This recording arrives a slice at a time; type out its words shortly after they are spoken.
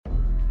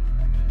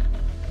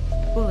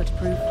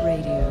Bulletproof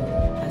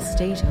Radio, a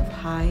state of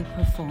high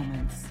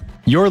performance.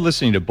 You're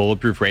listening to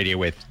Bulletproof Radio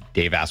with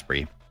Dave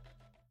Asprey.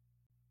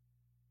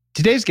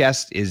 Today's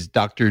guest is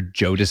Dr.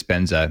 Joe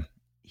Dispenza.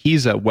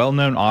 He's a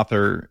well-known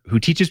author who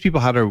teaches people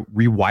how to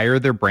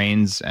rewire their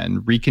brains and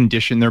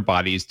recondition their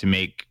bodies to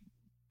make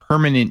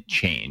permanent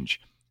change.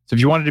 So if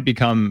you wanted to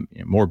become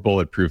more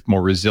bulletproof,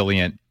 more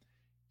resilient,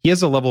 he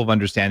has a level of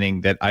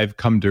understanding that I've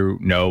come to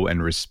know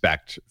and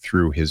respect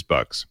through his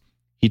books.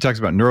 He talks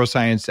about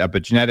neuroscience,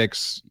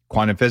 epigenetics,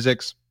 quantum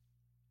physics,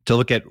 to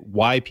look at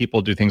why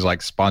people do things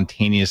like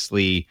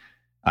spontaneously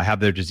have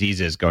their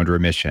diseases go into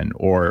remission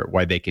or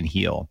why they can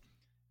heal.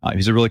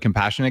 He's a really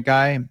compassionate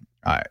guy.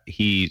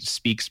 He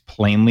speaks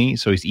plainly,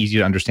 so he's easy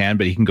to understand,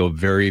 but he can go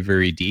very,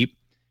 very deep.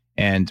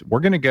 And we're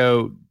going to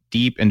go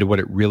deep into what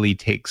it really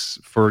takes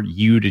for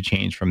you to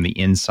change from the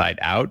inside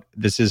out.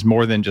 This is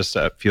more than just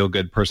a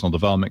feel-good personal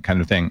development kind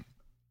of thing.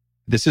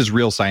 This is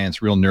real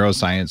science, real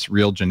neuroscience,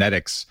 real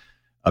genetics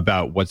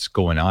about what's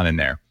going on in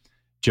there.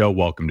 Joe,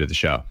 welcome to the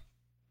show.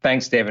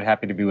 Thanks, David.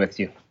 Happy to be with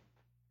you.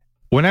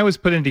 When I was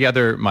putting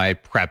together my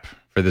prep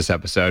for this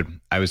episode,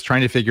 I was trying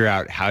to figure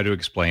out how to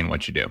explain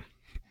what you do.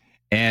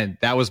 And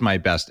that was my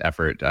best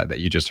effort that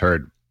you just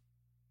heard.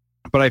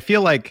 But I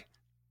feel like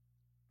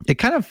it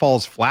kind of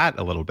falls flat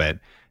a little bit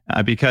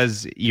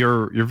because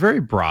you're very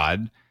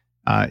broad.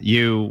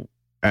 You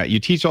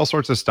teach all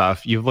sorts of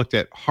stuff. You've looked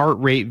at heart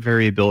rate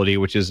variability,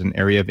 which is an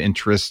area of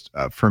interest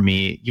for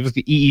me. You've looked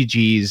at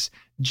EEGs,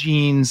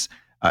 genes,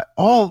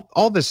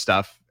 all this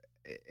stuff.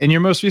 And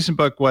your most recent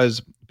book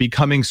was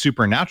Becoming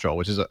Supernatural,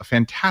 which is a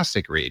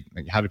fantastic read.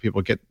 Like, how do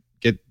people get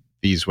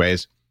these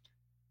ways?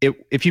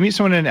 If you meet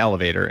someone in an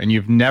elevator and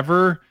you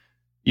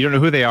don't know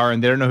who they are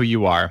and they don't know who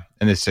you are,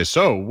 and they say,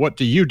 "So what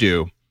do you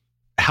do?"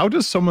 How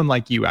does someone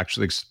like you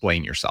actually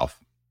explain yourself?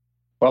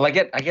 Well, I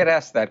get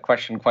asked that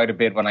question quite a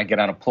bit when I get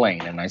on a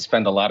plane, and I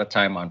spend a lot of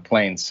time on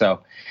planes.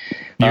 So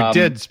you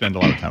did spend a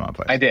lot of time on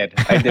planes. I did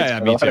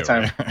spend a lot of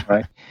time,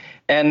 right?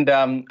 And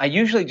I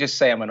usually just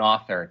say I'm an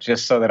author,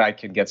 just so that I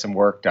can get some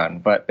work done.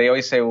 But they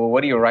always say, "Well,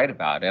 what do you write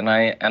about?" And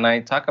I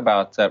talk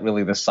about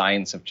really the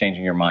science of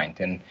changing your mind,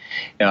 and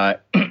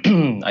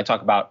I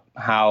talk about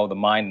how the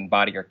mind and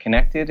body are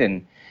connected,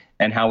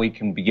 and how we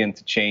can begin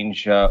to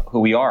change who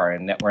we are,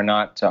 and that we're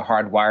not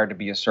hardwired to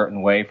be a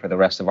certain way for the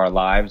rest of our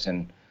lives,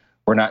 and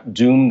we're not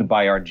doomed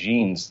by our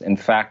genes. In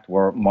fact,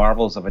 we're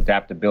marvels of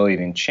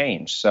adaptability and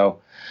change. So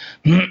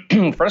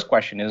first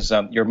question is,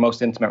 your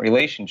most intimate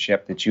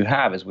relationship that you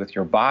have is with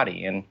your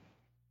body. And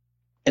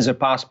is it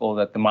possible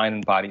that the mind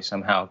and body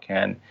somehow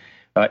can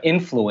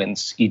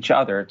influence each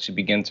other to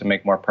begin to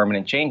make more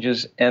permanent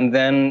changes? And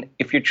then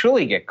if you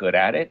truly get good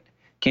at it,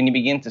 can you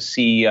begin to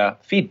see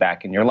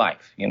feedback in your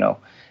life,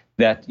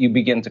 that you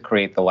begin to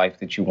create the life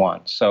that you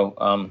want?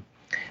 So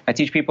I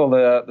teach people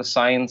the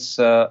science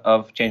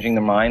of changing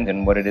their mind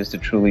and what it is to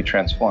truly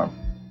transform.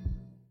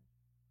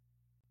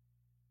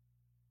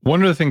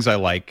 One of the things I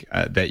like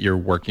that you're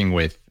working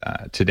with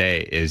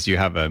today is you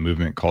have a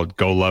movement called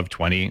Go Love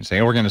 20,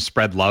 saying, we're going to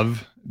spread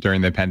love during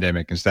the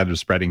pandemic instead of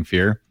spreading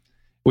fear,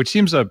 which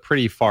seems a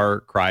pretty far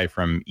cry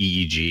from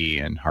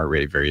EEG and heart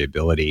rate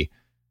variability.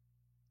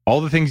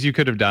 All the things you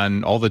could have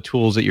done, all the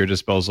tools at your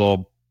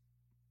disposal,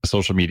 a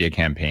social media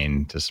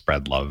campaign to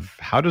spread love.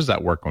 How does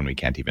that work when we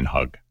can't even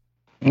hug?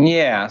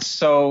 Yeah,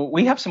 so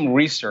we have some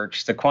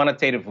research to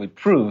quantitatively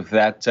prove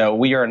that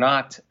we are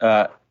not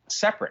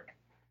separate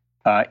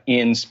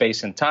in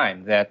space and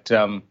time. That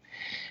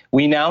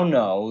we now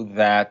know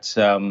that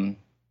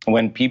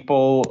when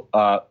people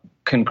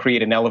can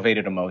create an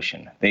elevated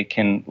emotion, they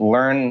can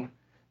learn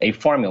a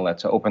formula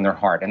to open their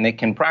heart, and they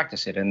can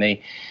practice it, and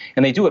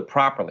they do it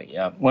properly.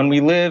 When we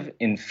live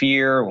in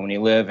fear, when we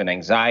live in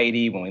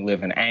anxiety, when we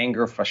live in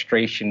anger,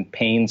 frustration,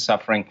 pain,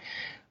 suffering,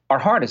 our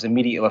heart is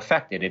immediately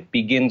affected. It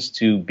begins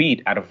to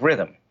beat out of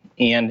rhythm,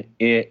 and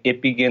it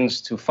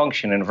begins to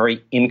function in a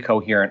very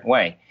incoherent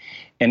way.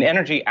 And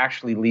energy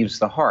actually leaves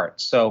the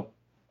heart. So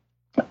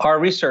our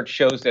research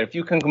shows that if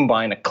you can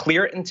combine a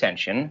clear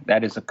intention,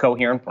 that is a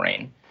coherent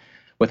brain,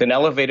 with an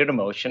elevated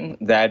emotion,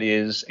 that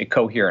is a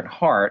coherent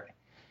heart,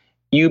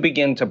 you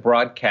begin to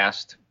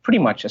broadcast pretty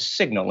much a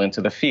signal into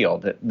the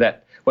field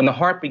that when the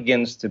heart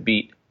begins to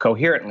beat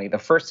coherently, the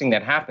first thing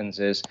that happens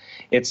is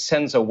it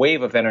sends a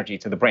wave of energy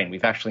to the brain.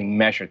 We've actually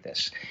measured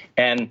this.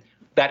 And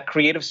that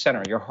creative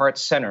center, your heart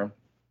center,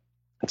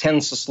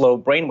 tends to slow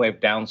brainwave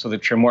down so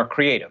that you're more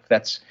creative.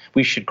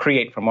 We should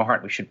create from our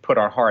heart. We should put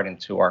our heart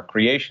into our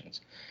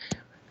creations.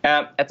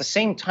 At the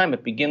same time,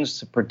 it begins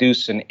to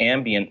produce an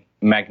ambient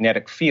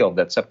magnetic field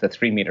that's up to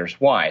 3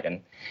 meters wide. And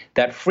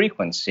that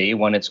frequency,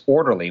 when it's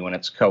orderly, when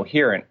it's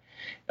coherent,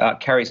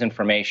 carries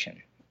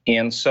information.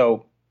 And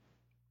so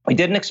we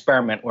did an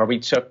experiment where we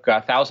took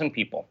 1,000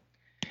 people,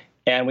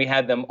 and we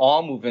had them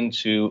all move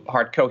into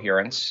heart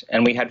coherence,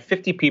 and we had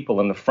 50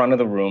 people in the front of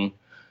the room.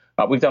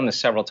 We've done this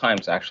several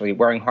times, actually,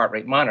 wearing heart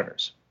rate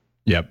monitors.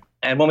 Yep.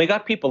 And when we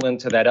got people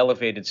into that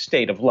elevated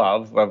state of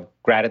love, of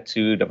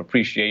gratitude, of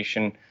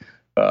appreciation,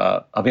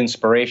 of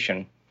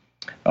inspiration,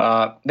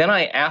 then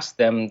I asked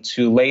them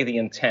to lay the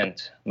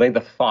intent, lay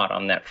the thought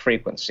on that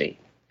frequency.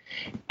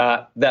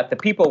 that the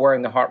people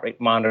wearing the heart rate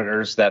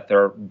monitors, that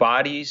their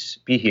bodies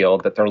be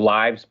healed, that their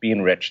lives be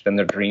enriched, and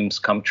their dreams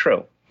come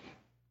true.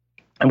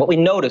 And what we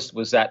noticed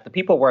was that the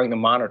people wearing the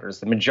monitors,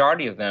 the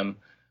majority of them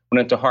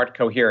went into heart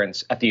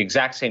coherence at the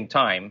exact same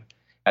time,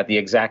 at the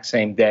exact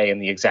same day, in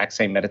the exact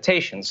same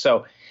meditation.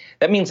 So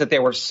that means that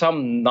there were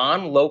some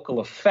non-local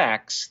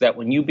effects that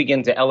when you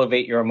begin to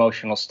elevate your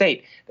emotional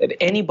state, that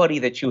anybody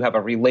that you have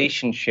a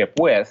relationship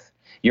with,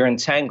 you're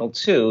entangled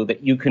to,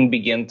 that you can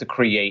begin to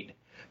create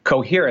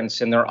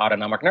coherence in their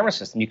autonomic nervous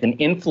system. You can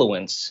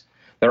influence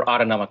their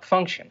autonomic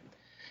function.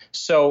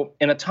 So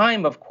in a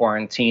time of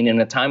quarantine, in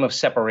a time of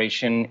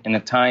separation, in a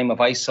time of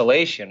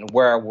isolation,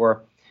 where we're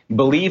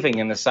believing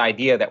in this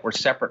idea that we're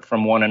separate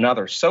from one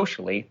another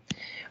socially,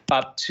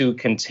 up to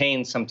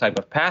contain some type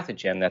of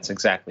pathogen, that's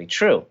exactly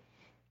true.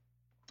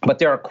 But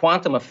there are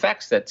quantum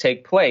effects that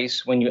take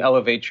place when you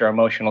elevate your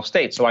emotional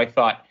state. So I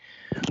thought,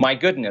 my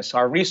goodness,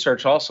 our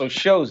research also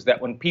shows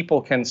that when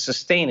people can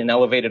sustain an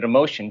elevated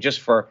emotion just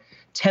for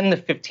 10 to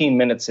 15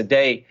 minutes a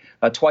day,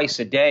 twice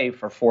a day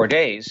for 4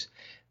 days,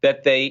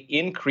 that they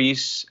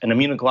increase an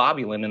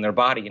immunoglobulin in their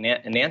body,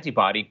 an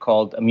antibody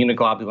called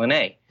immunoglobulin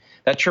A.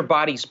 That's your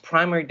body's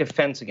primary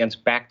defense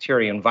against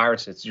bacteria and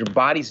viruses. It's your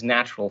body's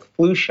natural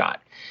flu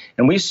shot.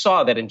 And we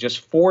saw that in just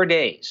 4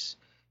 days,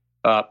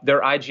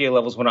 their IgA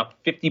levels went up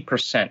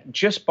 50%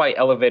 just by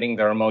elevating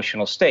their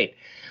emotional state.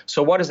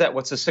 So what is that?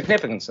 What's the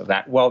significance of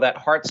that? Well, that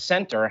heart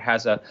center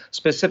has a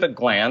specific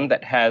gland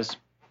that has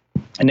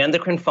an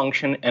endocrine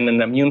function and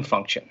an immune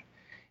function.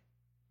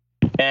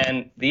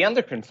 And the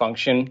endocrine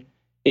function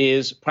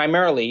is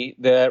primarily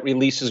that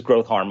releases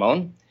growth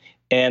hormone,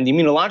 and the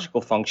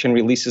immunological function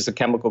releases a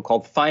chemical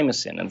called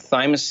thymosin. And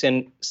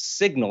thymosin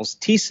signals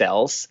T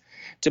cells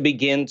to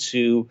begin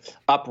to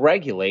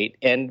upregulate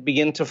and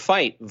begin to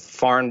fight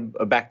foreign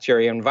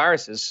bacteria and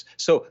viruses.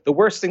 So the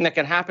worst thing that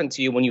can happen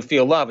to you when you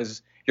feel love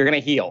is you're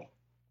going to heal.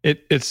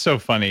 It's so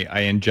funny.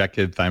 I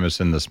injected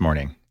thymosin this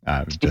morning.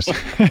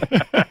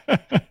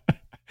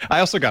 I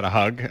also got a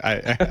hug.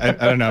 I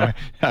don't know.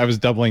 I was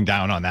doubling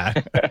down on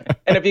that.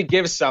 And if you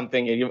give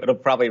something, it'll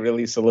probably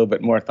release a little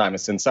bit more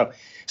thymosin.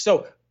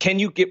 So can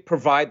you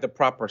provide the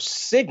proper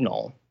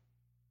signal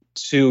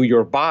to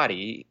your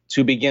body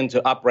to begin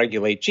to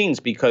upregulate genes?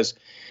 Because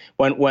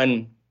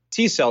when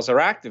T cells are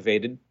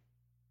activated,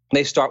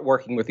 they start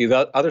working with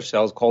the other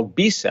cells called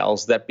B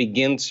cells that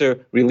begin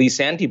to release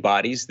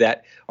antibodies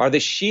that are the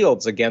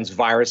shields against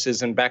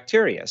viruses and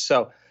bacteria.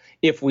 So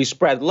if we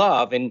spread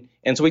love, and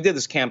so we did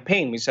this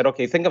campaign, we said,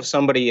 okay, think of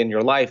somebody in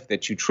your life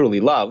that you truly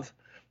love.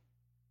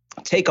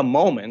 Take a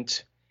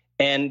moment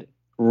and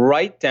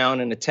write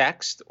down in a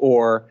text,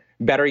 or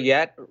better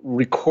yet,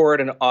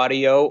 record an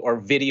audio or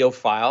video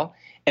file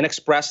and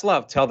express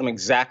love. Tell them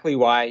exactly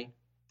why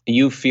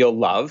you feel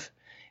love.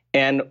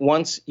 And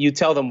once you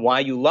tell them why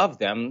you love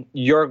them,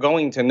 you're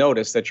going to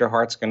notice that your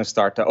heart's going to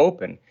start to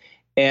open.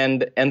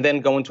 And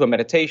then go into a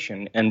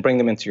meditation and bring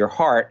them into your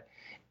heart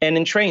and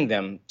entrain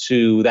them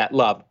to that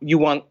love. You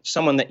want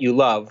someone that you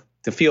love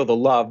to feel the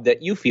love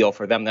that you feel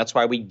for them. That's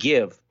why we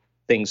give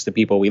things to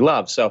people we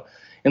love. So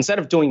instead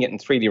of doing it in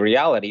 3D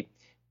reality,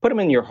 put them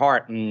in your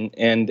heart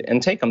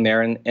and take them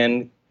there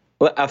and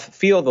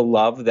feel the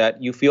love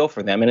that you feel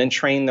for them and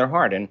entrain their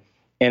heart. And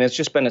it's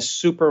just been a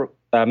super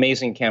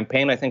amazing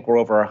campaign. I think we're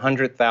over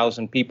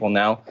 100,000 people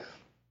now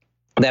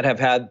that have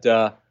had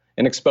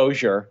an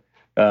exposure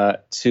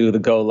to the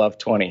Go Love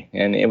 20.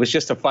 And it was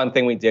just a fun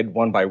thing we did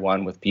one by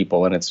one with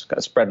people, and it's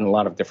spread in a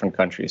lot of different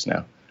countries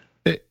now.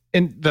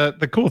 And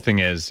the cool thing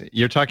is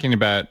you're talking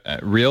about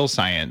real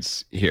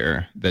science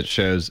here that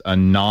shows a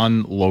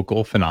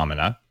non-local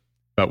phenomena,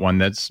 but one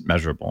that's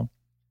measurable.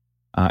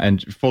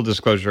 And full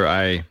disclosure,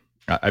 I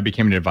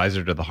became an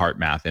advisor to the Heart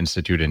Math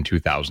Institute in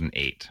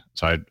 2008.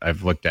 So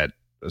I've looked at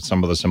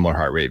some of the similar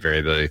heart rate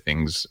variability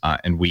things,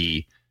 and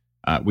we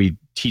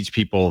teach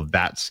people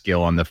that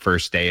skill on the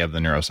first day of the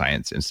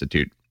Neuroscience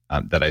Institute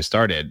that I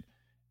started.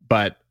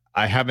 But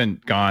I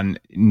haven't gone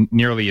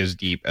nearly as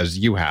deep as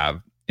you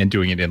have in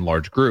doing it in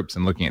large groups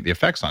and looking at the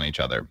effects on each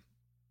other.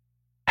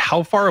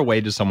 How far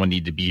away does someone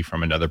need to be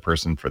from another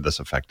person for this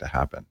effect to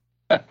happen?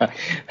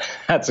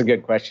 That's a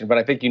good question, but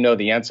I think you know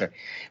the answer.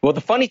 Well,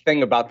 the funny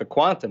thing about the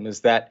quantum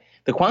is that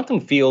the quantum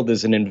field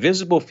is an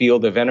invisible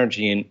field of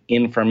energy and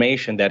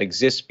information that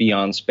exists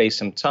beyond space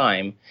and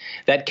time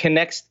that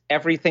connects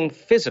everything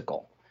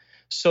physical.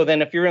 So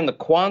then if you're in the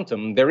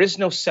quantum, there is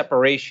no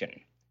separation.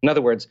 In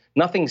other words,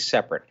 nothing's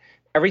separate.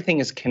 Everything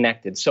is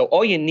connected. So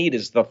all you need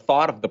is the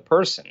thought of the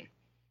person.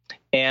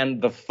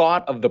 And the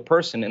thought of the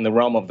person in the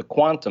realm of the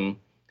quantum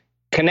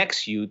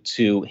connects you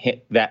to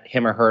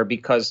him or her,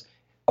 because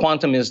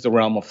quantum is the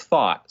realm of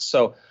thought.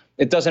 So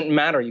it doesn't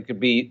matter. You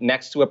could be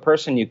next to a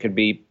person. You could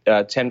be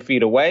 10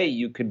 feet away.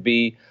 You could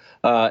be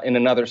in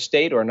another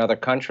state or another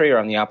country or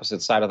on the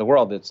opposite side of the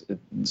world.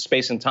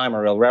 Space and time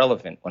are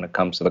irrelevant when it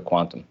comes to the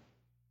quantum.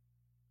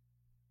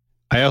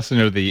 I also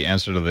know the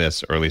answer to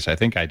this, or at least I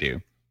think I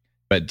do.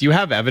 But do you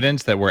have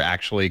evidence that we're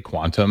actually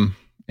quantum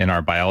in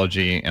our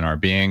biology, in our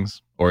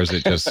beings? Or is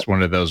it just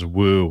one of those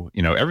woo,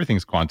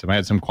 everything's quantum? I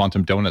had some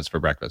quantum donuts for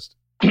breakfast.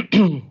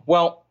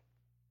 Well,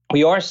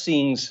 we are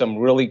seeing some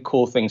really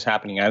cool things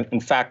happening. In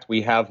fact,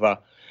 we have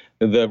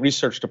the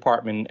research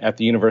department at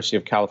the University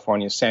of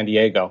California, San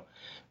Diego,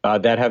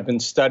 that have been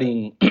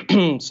studying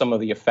some of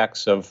the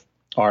effects of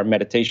our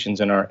meditations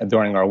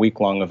during our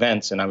week-long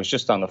events. And I was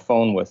just on the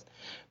phone with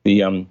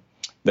the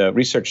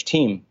research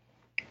team,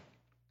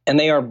 and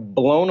they are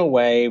blown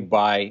away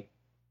by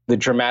the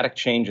dramatic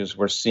changes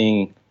we're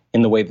seeing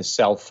in the way the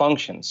cell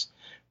functions.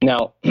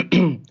 Now,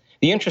 the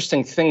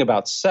interesting thing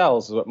about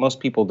cells is that most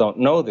people don't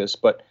know this,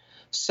 but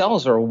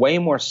cells are way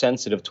more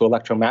sensitive to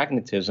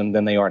electromagnetism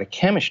than they are to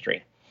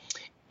chemistry.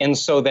 And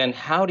so then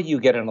how do you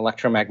get an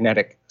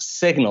electromagnetic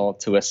signal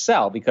to a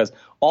cell? Because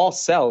all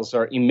cells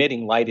are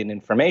emitting light and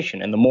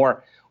information. And the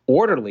more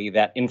orderly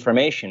that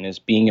information is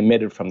being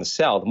emitted from the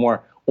cell, the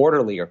more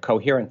orderly or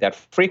coherent that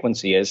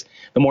frequency is,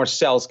 the more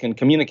cells can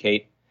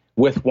communicate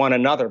with one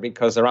another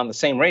because they're on the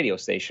same radio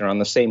station or on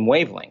the same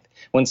wavelength.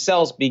 When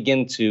cells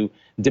begin to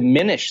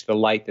diminish the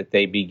light that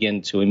they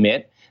begin to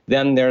emit,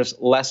 then there's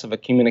less of a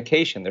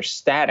communication. There's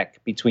static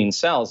between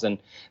cells, and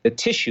the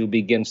tissue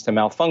begins to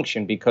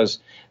malfunction because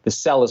the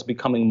cell is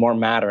becoming more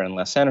matter and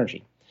less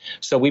energy.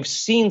 So we've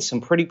seen some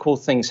pretty cool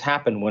things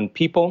happen when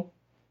people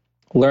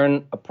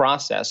learn a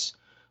process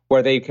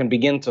where they can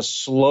begin to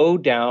slow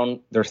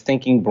down their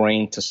thinking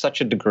brain to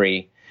such a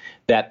degree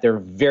that they're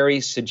very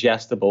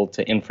suggestible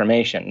to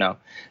information. Now,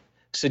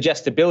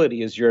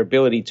 suggestibility is your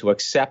ability to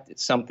accept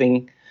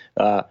something,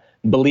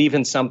 believe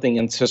in something,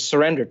 and to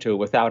surrender to it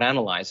without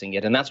analyzing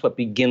it. And that's what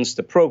begins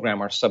to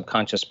program our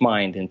subconscious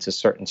mind into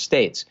certain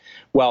states.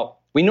 Well,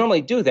 we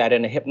normally do that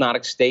in a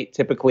hypnotic state,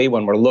 typically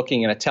when we're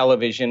looking at a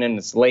television and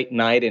it's late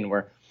night and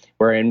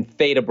we're in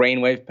theta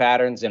brainwave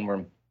patterns,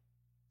 and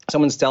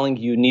someone's telling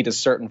you need a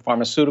certain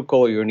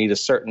pharmaceutical or you need a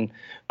certain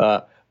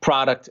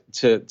product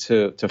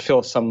to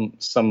fill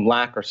some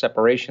lack or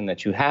separation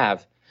that you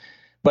have.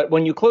 But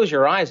when you close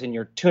your eyes and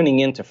you're tuning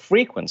into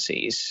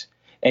frequencies,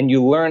 and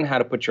you learn how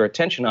to put your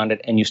attention on it,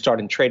 and you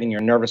start entraining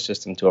your nervous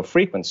system to a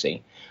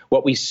frequency,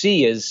 what we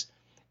see is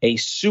a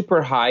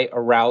super high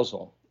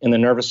arousal in the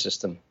nervous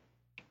system,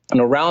 an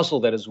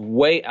arousal that is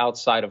way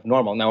outside of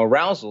normal. Now,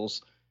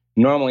 arousals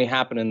normally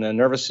happen in the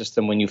nervous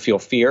system when you feel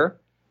fear,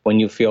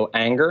 when you feel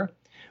anger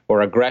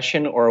or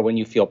aggression, or when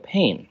you feel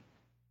pain.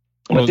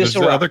 Well, there's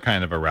the other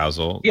kind of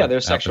arousal. Yeah,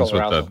 there's sexual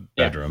arousal. With the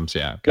bedrooms,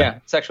 yeah. Okay. Yeah,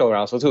 sexual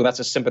arousal too. That's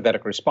a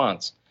sympathetic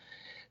response.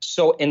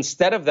 So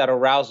instead of that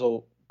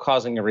arousal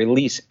causing a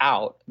release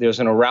out, there's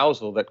an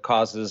arousal that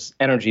causes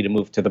energy to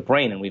move to the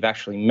brain, and we've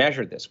actually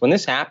measured this. When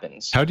this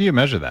happens, how do you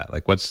measure that?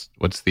 Like, what's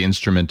the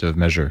instrument of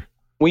measure?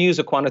 We use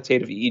a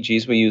quantitative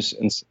EEGs. We use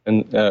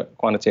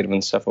quantitative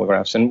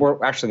encephalographs, and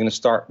we're actually going to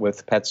start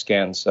with PET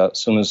scans as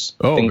soon as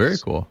very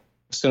cool.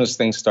 As soon as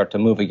things start to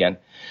move again.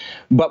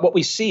 But what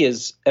we see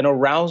is an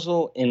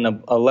arousal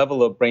in a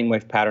level of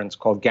brainwave patterns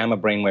called gamma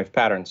brainwave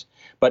patterns,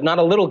 but not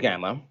a little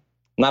gamma,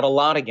 not a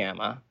lot of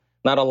gamma,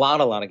 not a lot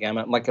of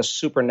gamma, like a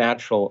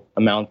supernatural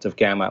amount of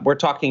gamma. We're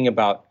talking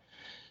about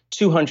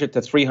 200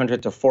 to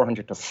 300 to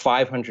 400 to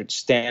 500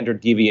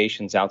 standard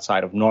deviations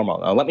outside of normal.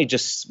 Now, let me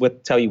just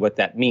tell you what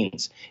that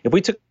means. If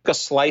we took a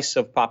slice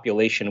of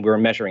population, we were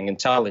measuring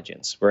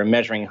intelligence, we were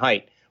measuring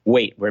height,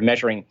 weight, we're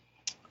measuring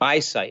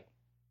eyesight,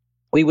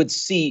 we would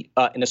see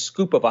in a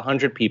scoop of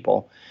 100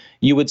 people,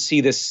 you would see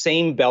the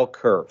same bell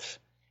curve.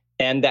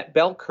 And that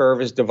bell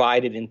curve is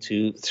divided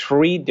into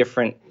 3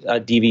 different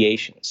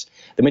deviations.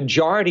 The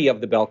majority of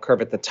the bell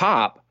curve at the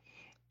top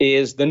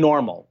is the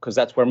normal, because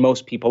that's where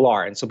most people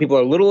are. And so people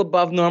are a little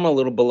above normal, a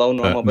little below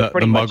normal, but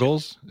pretty much. The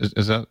muggles?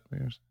 Is that?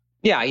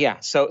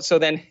 Yeah. So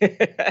then,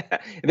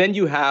 then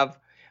you have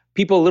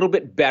people a little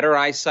bit better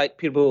eyesight,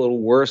 people a little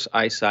worse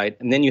eyesight,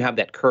 and then you have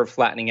that curve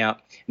flattening out,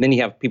 and then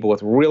you have people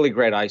with really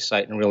great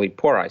eyesight and really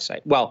poor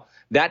eyesight. Well,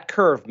 that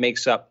curve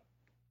makes up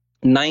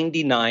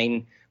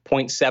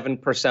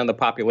 99.7% of the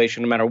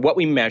population. No matter what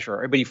we measure,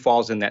 everybody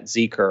falls in that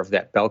Z curve,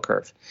 that bell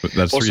curve.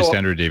 That's 3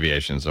 standard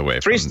deviations away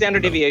from 3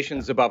 standard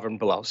deviations above and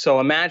below. So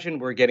imagine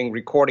we're getting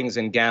recordings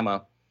in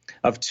gamma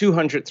of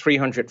 200,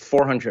 300,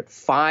 400,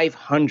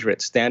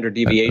 500 standard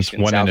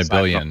deviations. That's 1 in a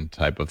billion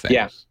type of thing.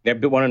 Yeah,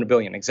 1 in a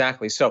billion,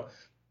 exactly. So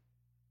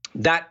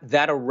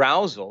that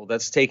arousal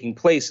that's taking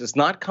place is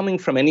not coming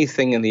from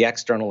anything in the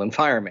external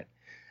environment.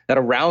 That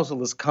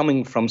arousal is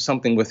coming from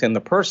something within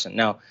the person.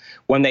 Now,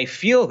 when they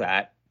feel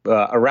that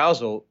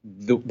arousal,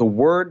 the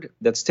word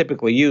that's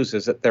typically used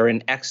is that they're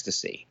in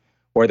ecstasy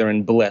or they're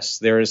in bliss.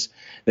 There's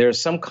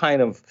some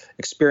kind of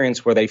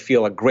experience where they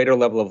feel a greater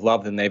level of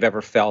love than they've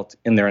ever felt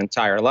in their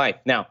entire life.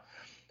 Now,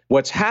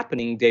 what's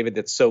happening, David,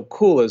 that's so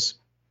cool is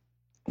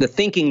the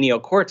thinking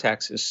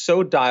neocortex is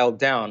so dialed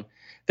down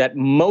that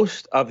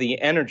most of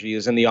the energy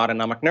is in the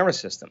autonomic nervous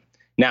system.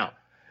 Now,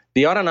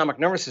 the autonomic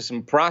nervous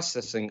system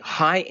processing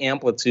high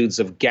amplitudes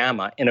of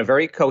gamma in a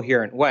very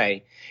coherent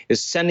way is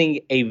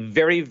sending a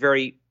very,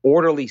 very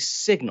orderly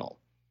signal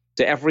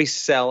to every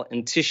cell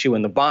and tissue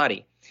in the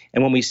body.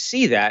 And when we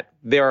see that,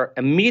 there are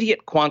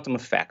immediate quantum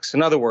effects.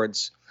 In other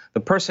words, the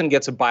person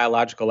gets a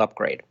biological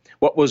upgrade.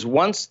 What was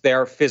once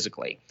there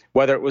physically,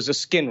 whether it was a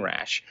skin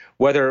rash,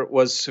 whether it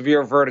was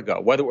severe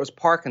vertigo, whether it was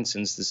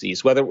Parkinson's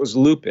disease, whether it was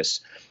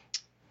lupus,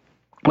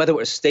 whether it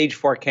was stage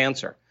 4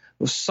 cancer,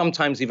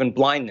 sometimes even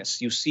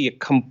blindness, you see a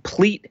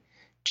complete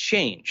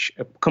change,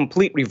 a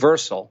complete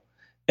reversal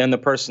in the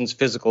person's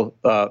physical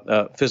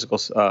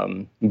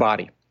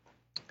body.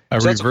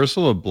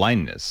 Reversal of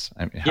blindness.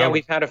 I mean,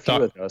 we've had a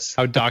few of those.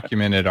 How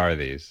documented are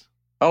these?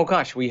 Oh,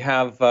 gosh, we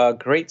have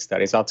great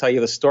studies. I'll tell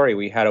you the story.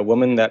 We had a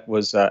woman that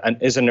is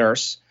a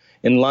nurse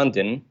in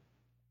London.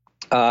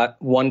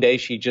 One day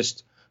she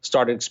just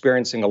started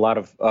experiencing a lot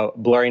of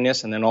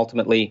blurriness, and then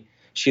ultimately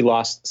she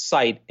lost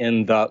sight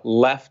in the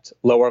left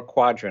lower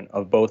quadrant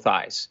of both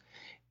eyes.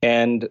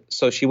 And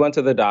so she went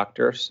to the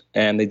doctors,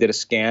 and they did a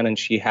scan, and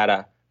she had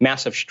a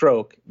massive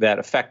stroke that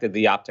affected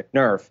the optic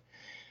nerve.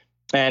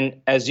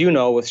 And as you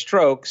know, with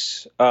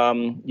strokes,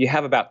 you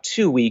have about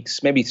 2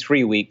 weeks, maybe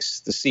 3 weeks,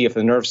 to see if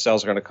the nerve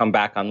cells are going to come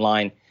back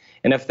online.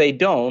 And if they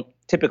don't,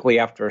 typically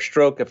after a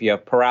stroke, if you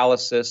have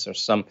paralysis or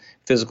some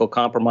physical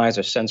compromise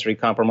or sensory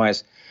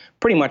compromise,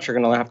 pretty much you're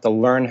going to have to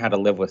learn how to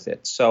live with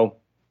it. So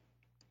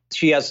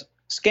she has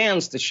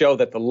scans to show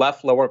that the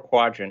left lower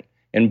quadrant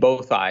in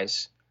both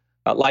eyes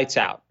lights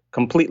out,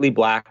 completely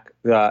black.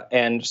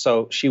 And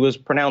so she was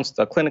pronounced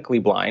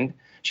clinically blind.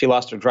 She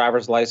lost her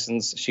driver's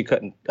license. She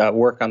couldn't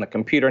work on the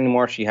computer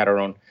anymore. She had her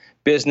own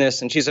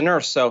business, and she's a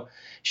nurse. So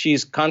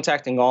she's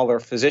contacting all her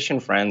physician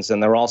friends,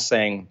 and they're all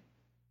saying,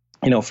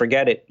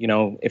 forget it.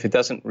 If it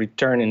doesn't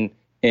return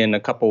in a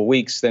couple of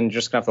weeks, then you're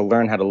just going to have to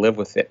learn how to live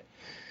with it.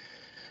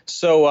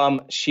 So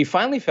she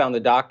finally found a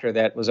doctor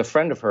that was a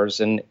friend of hers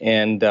and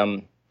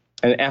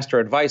asked her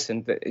advice.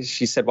 And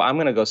she said, well, I'm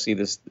going to go see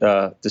this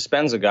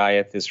Dispenza guy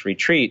at this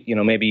retreat.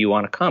 Maybe you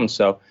want to come.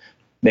 So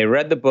they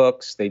read the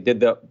books, they did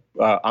the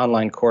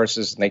online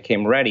courses, and they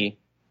came ready.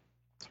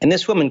 And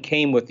this woman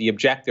came with the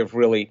objective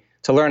really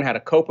to learn how to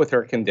cope with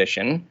her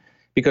condition,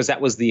 because that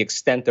was the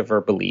extent of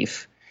her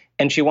belief.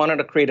 And she wanted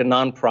to create a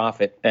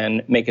nonprofit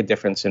and make a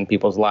difference in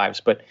people's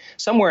lives. But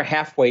somewhere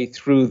halfway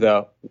through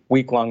the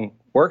week-long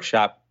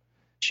workshop,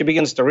 she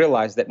begins to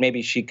realize that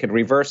maybe she could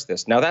reverse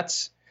this. Now,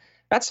 that's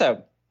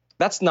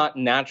not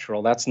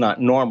natural, that's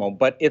not normal,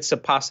 but it's a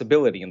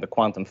possibility in the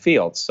quantum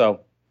field.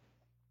 So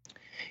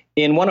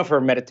in one of her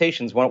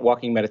meditations,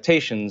 walking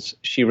meditations,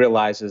 she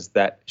realizes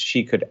that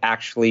she could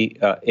actually,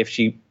 if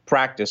she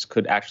practiced,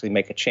 could actually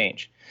make a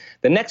change.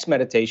 The next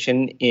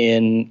meditation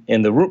in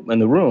the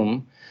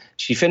room,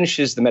 she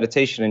finishes the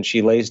meditation and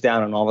she lays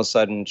down, and all of a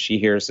sudden she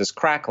hears this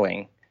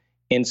crackling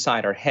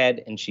inside her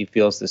head, and she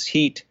feels this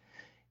heat,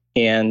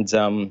 and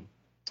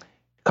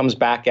comes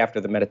back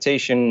after the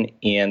meditation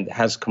and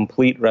has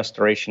complete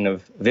restoration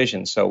of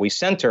vision. So we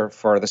sent her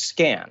for the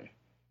scan.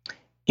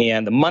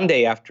 And the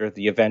Monday after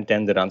the event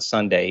ended on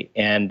Sunday,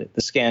 and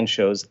the scan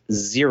shows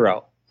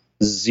zero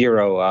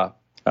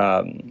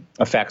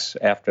effects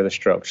after the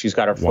stroke. She's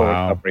got her full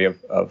recovery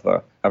of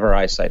her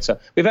eyesight. So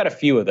we've had a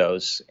few of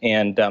those.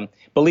 And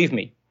believe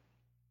me,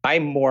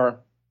 I'm more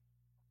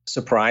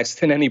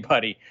surprised than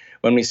anybody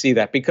when we see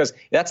that, because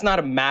that's not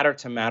a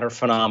matter-to-matter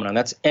phenomenon.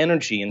 That's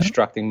energy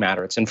instructing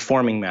matter. It's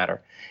informing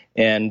matter.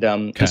 And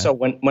so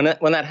when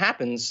that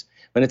happens,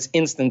 when it's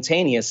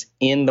instantaneous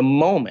in the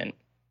moment,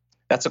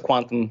 that's a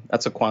quantum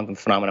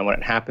phenomenon when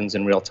it happens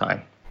in real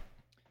time.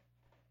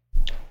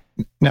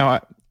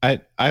 Now,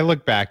 I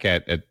look back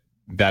at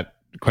that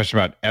question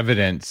about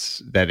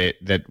evidence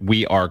that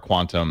we are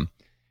quantum,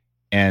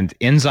 and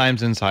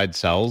enzymes inside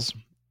cells.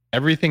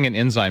 Everything an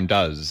enzyme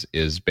does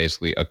is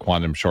basically a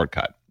quantum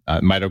shortcut.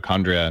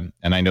 Mitochondria,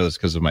 and I know this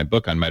because of my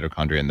book on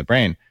mitochondria in the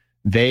brain,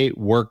 they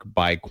work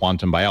by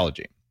quantum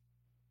biology.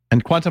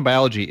 And quantum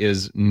biology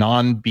is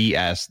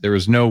non-BS. There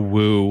is no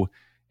woo.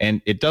 And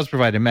it does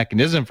provide a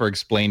mechanism for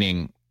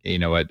explaining,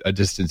 a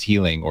distance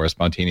healing or a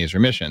spontaneous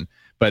remission.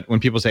 But when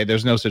people say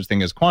there's no such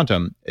thing as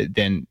quantum,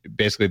 then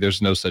basically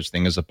there's no such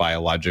thing as a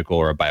biological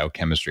or a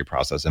biochemistry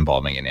process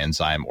involving an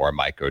enzyme or a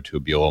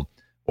microtubule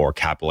or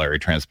capillary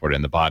transport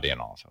in the body. And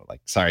also,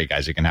 sorry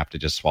guys, you're gonna have to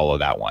just swallow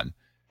that one.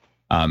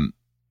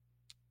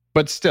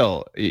 But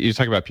still, you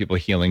talk about people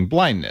healing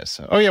blindness.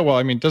 Oh yeah,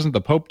 well, doesn't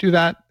the Pope do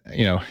that?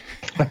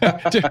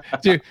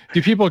 Do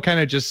people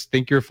kind of just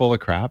think you're full of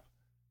crap?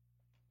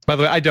 By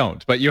the way, I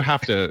don't, but you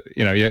have to,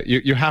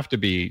 you have to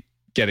be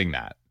getting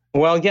that.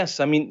 Well, yes.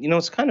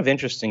 It's kind of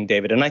interesting,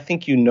 David, and I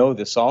think you know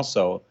this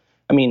also.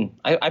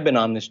 I've been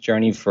on this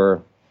journey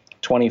for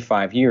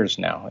 25 years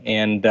now,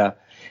 and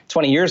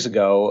 20 years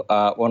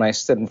ago, when I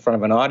stood in front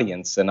of an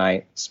audience and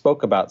I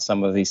spoke about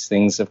some of these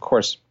things, of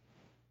course,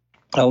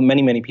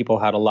 many people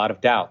had a lot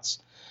of doubts.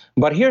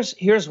 But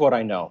here's what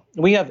I know.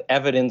 We have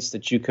evidence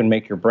that you can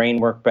make your brain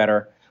work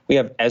better. We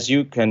have, as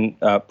you can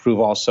prove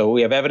also,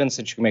 we have evidence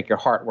that you can make your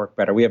heart work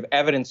better. We have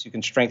evidence you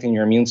can strengthen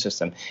your immune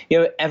system. You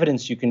have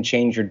evidence you can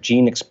change your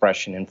gene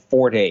expression in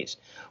 4 days.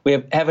 We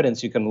have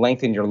evidence you can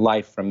lengthen your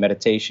life from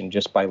meditation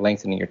just by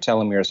lengthening your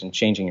telomeres and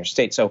changing your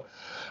state. So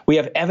we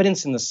have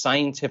evidence in the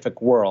scientific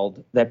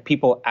world that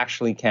people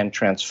actually can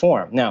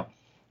transform. Now,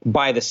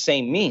 by the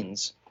same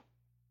means,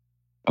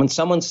 when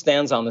someone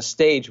stands on the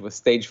stage with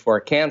stage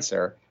 4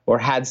 cancer, or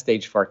had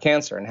stage 4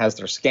 cancer and has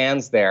their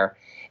scans there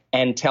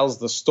and tells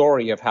the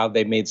story of how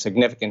they made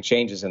significant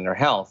changes in their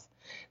health,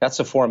 that's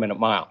a 4-minute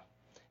mile.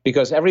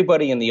 Because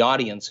everybody in the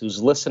audience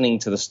who's listening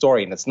to the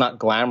story, and it's not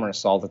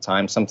glamorous all the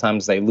time,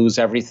 sometimes they lose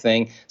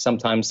everything,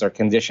 sometimes their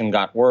condition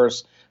got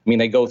worse. I mean,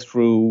 they go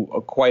through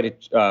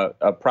quite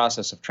a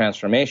process of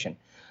transformation.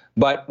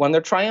 But when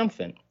they're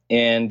triumphant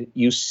and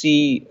you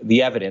see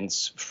the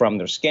evidence from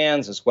their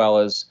scans as well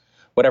as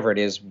whatever it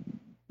is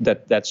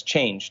that's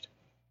changed,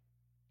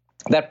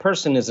 that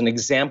person is an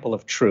example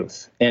of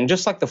truth. And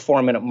just like the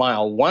 4-minute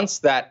mile, once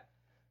that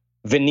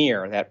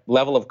veneer, that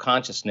level of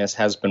consciousness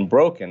has been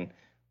broken,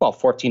 well,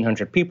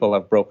 1,400 people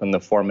have broken the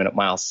 4-minute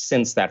mile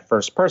since that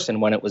first person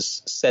when it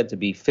was said to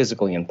be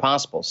physically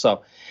impossible.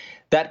 So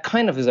that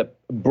kind of is a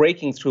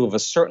breaking through of a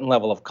certain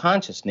level of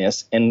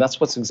consciousness, and that's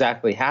what's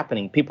exactly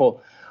happening.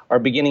 People are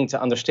beginning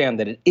to understand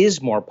that it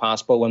is more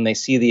possible when they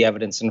see the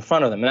evidence in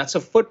front of them, and that's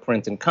a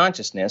footprint in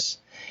consciousness.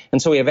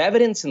 And so we have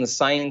evidence in the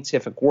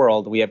scientific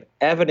world, we have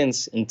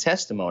evidence in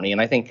testimony,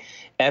 and I think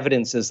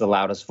evidence is the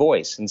loudest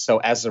voice. And so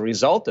as a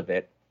result of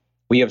it,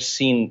 we have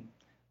seen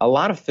a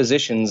lot of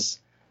physicians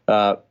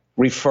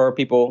refer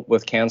people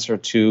with cancer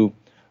to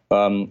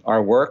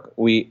our work.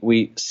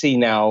 We see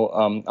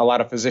now a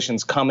lot of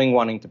physicians coming,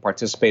 wanting to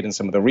participate in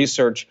some of the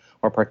research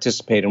or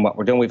participate in what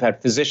we're doing. We've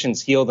had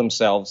physicians heal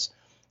themselves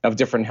of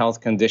different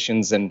health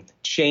conditions and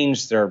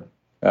change their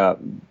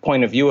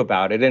point of view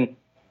about it. And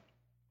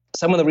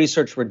some of the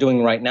research we're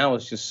doing right now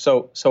is just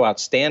so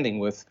outstanding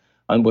with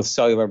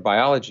cellular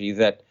biology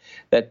that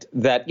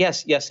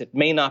yes, it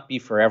may not be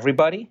for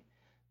everybody,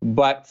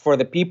 but for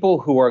the people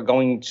who are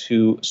going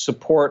to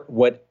support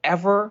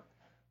whatever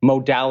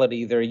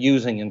modality they're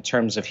using in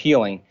terms of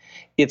healing,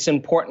 it's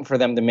important for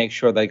them to make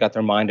sure they got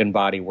their mind and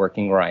body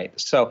working right.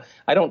 So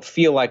I don't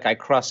feel like I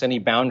cross any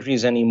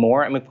boundaries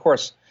anymore. I mean, of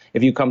course,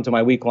 if you come to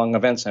my week-long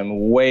events,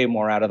 I'm way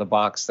more out of the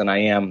box than I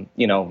am,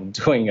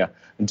 doing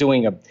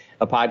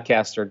a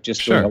podcast or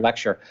just doing a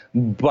lecture.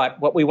 But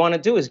what we want to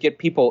do is get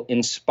people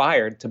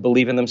inspired to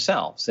believe in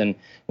themselves. And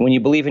when you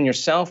believe in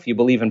yourself, you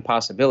believe in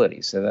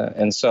possibilities.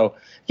 And so,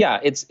 yeah,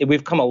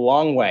 we've come a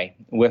long way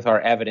with our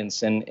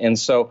evidence. And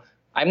so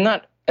I'm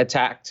not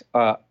attacked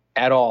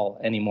at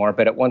all anymore.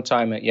 But at one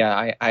time,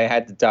 I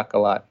had to duck a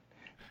lot.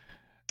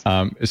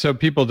 So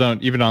people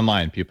don't, even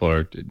online,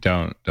 people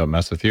don't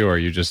mess with you, or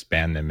you just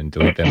ban them and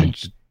delete them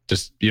and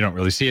just you don't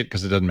really see it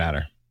because it doesn't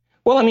matter.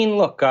 Well, I mean,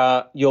 look,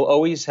 you'll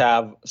always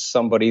have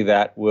somebody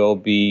that will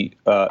be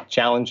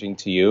challenging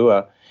to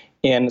you.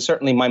 And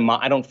certainly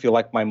I don't feel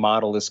like my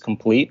model is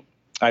complete.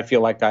 I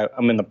feel like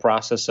I'm in the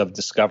process of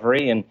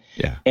discovery.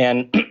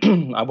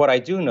 And what I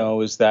do know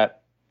is that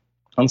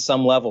on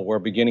some level, we're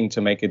beginning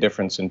to make a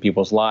difference in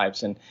people's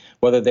lives. And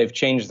whether they've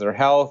changed their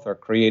health or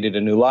created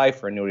a new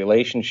life or a new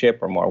relationship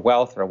or more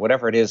wealth or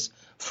whatever it is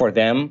for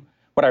them,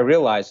 what I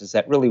realize is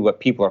that really what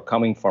people are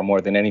coming for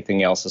more than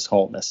anything else is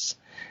wholeness.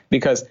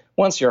 Because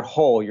once you're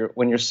whole,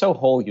 when you're so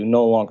whole, you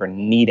no longer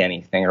need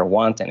anything or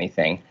want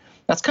anything.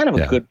 That's kind of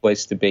a good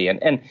place to be.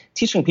 And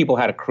teaching people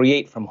how to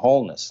create from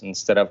wholeness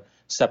instead of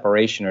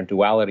separation or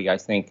duality, I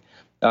think,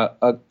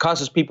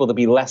 causes people to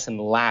be less in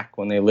lack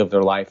when they live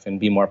their life and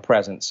be more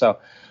present. So,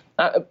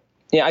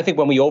 I think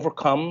when we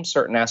overcome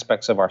certain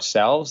aspects of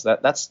ourselves,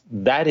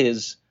 that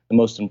is the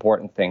most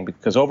important thing,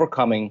 because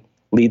overcoming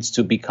leads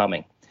to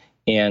becoming.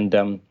 And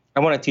I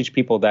want to teach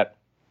people that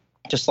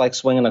just like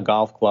swinging a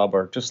golf club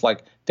or just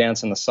like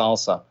dancing the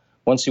salsa,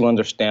 once you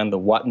understand the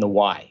what and the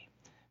why,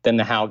 then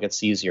the how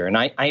gets easier. And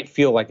I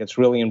feel like it's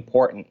really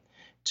important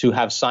to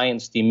have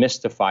science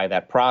demystify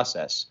that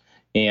process.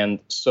 And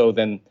so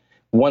then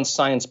once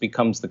science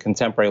becomes the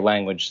contemporary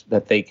language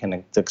that they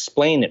can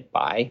explain it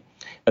by,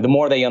 the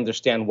more they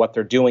understand what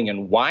they're doing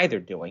and why they're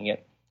doing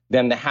it,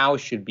 then the how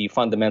should be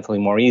fundamentally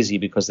more easy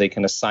because they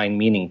can assign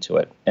meaning to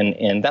it.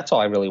 And that's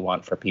all I really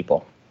want for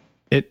people.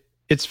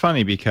 It's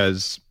funny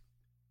because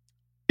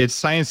it's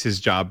science's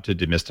job to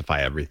demystify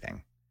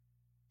everything.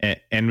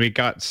 And we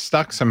got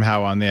stuck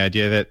somehow on the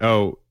idea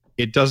that,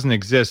 it doesn't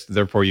exist,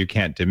 therefore you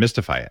can't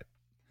demystify it.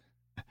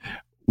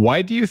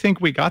 Why do you think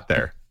we got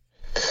there?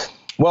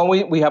 Well,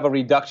 we have a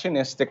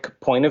reductionistic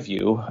point of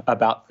view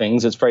about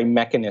things. It's very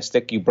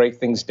mechanistic. You break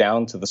things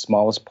down to the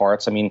smallest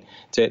parts. I mean,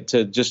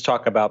 to just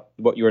talk about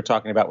what you were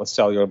talking about with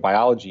cellular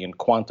biology and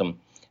quantum.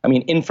 I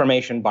mean,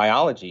 information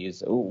biology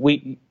is,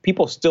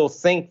 people still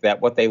think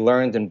that what they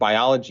learned in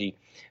biology,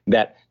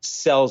 that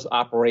cells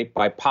operate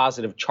by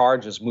positive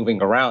charges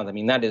moving around. I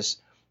mean, that is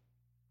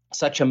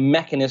such a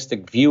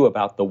mechanistic view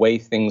about the way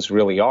things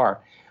really are.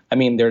 I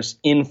mean, there's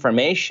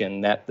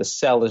information that the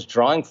cell is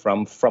drawing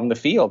from the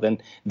field,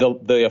 and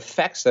the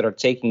effects that are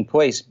taking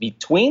place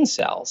between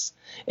cells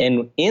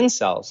and in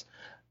cells,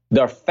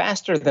 they're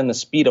faster than the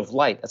speed of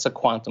light. That's a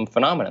quantum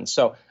phenomenon.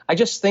 So I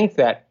just think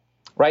that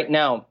right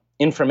now,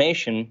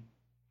 information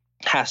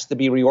has to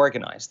be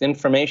reorganized.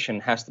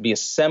 Information has to be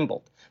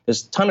assembled.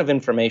 There's a ton of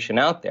information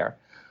out there,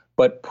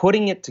 but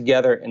putting it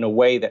together in a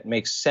way that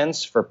makes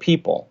sense for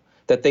people,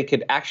 that they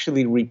could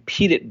actually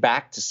repeat it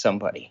back to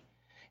somebody,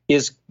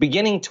 is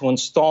beginning to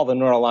install the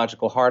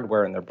neurological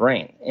hardware in their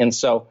brain. And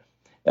so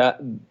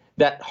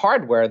that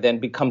hardware then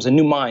becomes a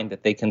new mind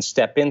that they can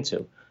step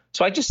into.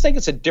 So I just think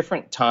it's a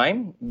different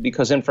time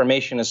because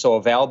information is so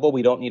available.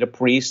 We don't need a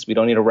priest. We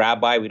don't need a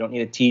rabbi. We don't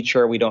need a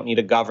teacher. We don't need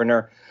a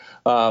governor.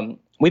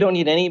 We don't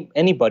need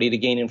anybody to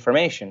gain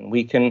information.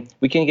 We can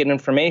get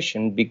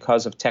information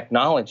because of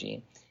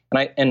technology.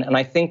 And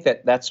I think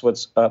that's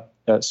what's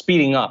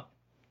speeding up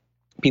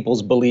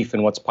people's belief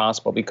in what's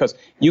possible, because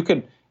you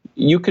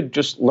could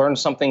just learn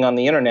something on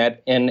the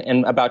internet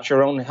and about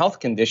your own health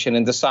condition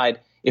and decide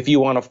if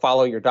you want to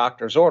follow your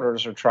doctor's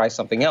orders or try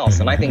something else.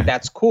 And I think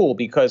that's cool,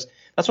 because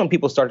that's when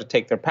people start to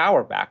take their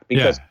power back,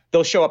 because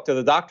they'll show up to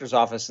the doctor's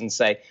office and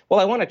say, well,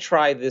 I want to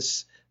try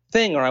this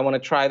thing, or I want to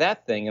try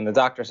that thing. And the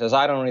doctor says,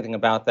 I don't know anything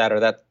about that, or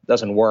that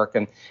doesn't work.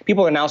 And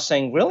people are now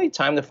saying, really,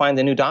 time to find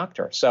a new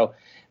doctor. So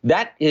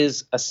that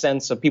is a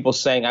sense of people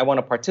saying, I want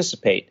to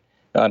participate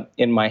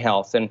in my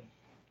health. And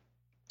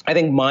I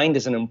think mind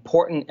is an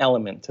important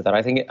element to that.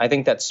 I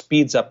think that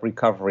speeds up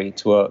recovery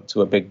to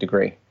a big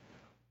degree.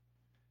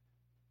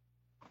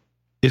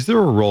 Is there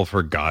a role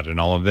for God in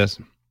all of this?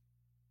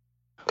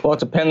 Well, it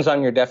depends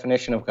on your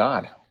definition of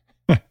God.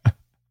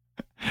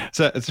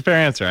 So it's a fair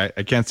answer.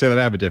 I can't say that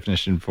I have a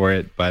definition for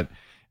it, but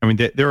I mean,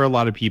 there are a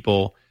lot of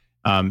people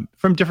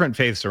from different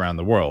faiths around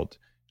the world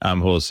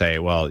who will say,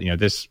 well,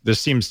 this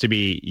seems to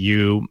be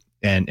you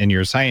and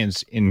your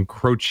science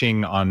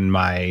encroaching on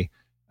my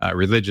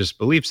religious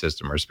belief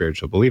system or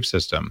spiritual belief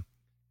system.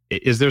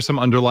 Is there some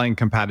underlying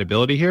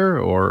compatibility here,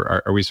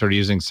 or are we sort of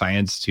using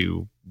science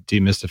to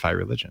demystify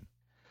religion?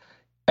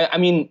 I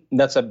mean,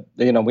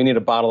 we need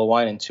a bottle of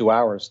wine in 2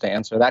 hours to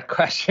answer that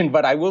question.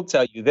 But I will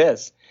tell you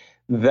this,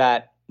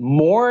 that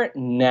more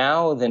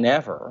now than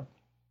ever,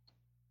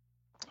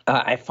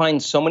 I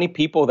find so many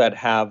people that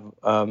have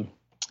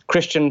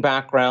Christian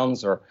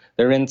backgrounds, or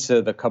they're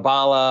into the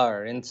Kabbalah,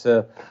 or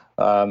into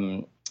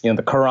the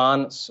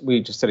Quran.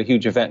 We just did a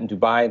huge event in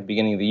Dubai at the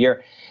beginning of the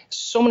year.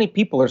 So many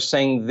people are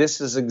saying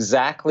this is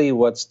exactly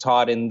what's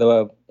taught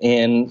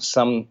in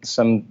some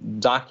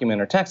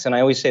document or text. And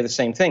I always say the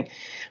same thing.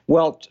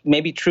 Well,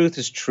 maybe truth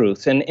is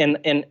truth. And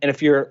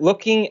if you're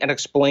looking at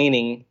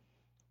explaining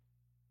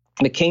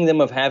the kingdom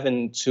of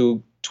heaven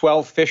to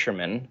 12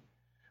 fishermen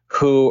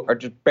who are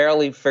just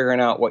barely figuring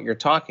out what you're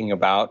talking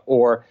about,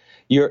 or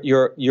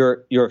you're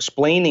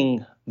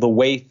explaining the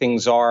way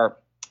things are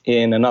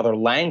in another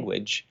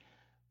language,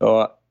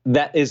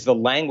 that is the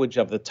language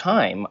of the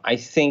time. I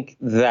think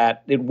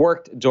that it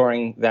worked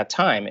during that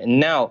time, and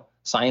now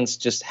science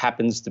just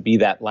happens to be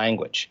that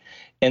language.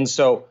 And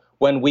so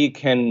when we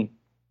can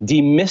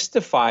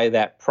demystify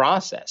that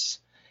process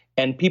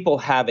and people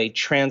have a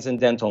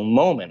transcendental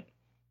moment,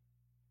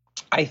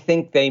 I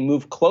think they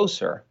move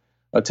closer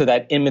to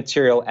that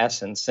immaterial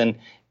essence, and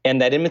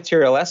that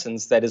immaterial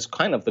essence that is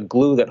kind of the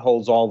glue that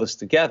holds all this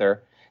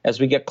together. As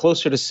we get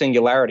closer to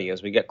singularity,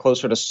 as we get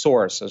closer to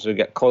source, as we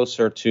get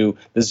closer to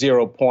the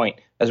 0 point,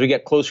 as we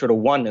get closer to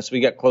oneness,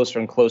 we get closer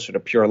and closer to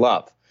pure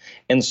love.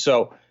 And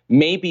so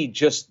maybe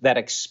just that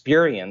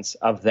experience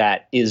of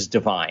that is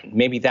divine.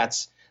 Maybe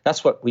that's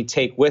what we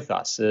take with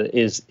us,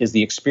 is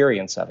the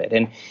experience of it.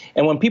 And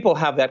when people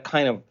have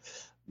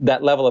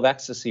that level of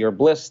ecstasy or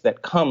bliss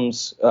that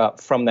comes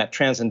from that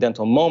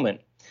transcendental moment,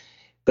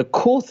 the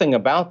cool thing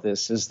about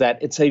this is that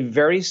it's a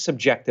very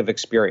subjective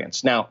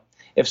experience. Now,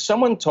 if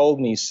someone told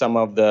me some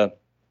of the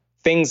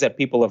things that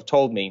people have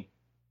told me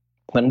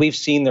when we've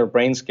seen their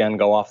brain scan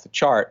go off the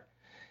chart,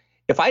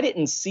 if I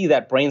didn't see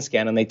that brain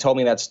scan and they told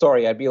me that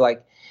story, I'd be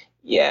like,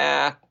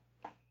 yeah,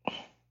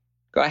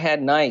 go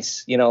ahead,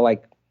 nice.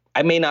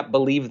 I may not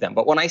believe them.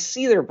 But when I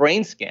see their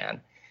brain scan,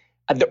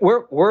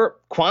 we're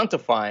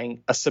quantifying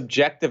a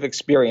subjective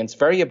experience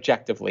very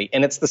objectively,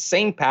 and it's the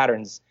same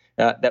patterns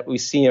that we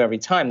see every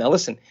time. Now,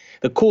 listen,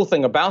 the cool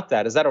thing about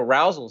that is that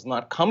arousal is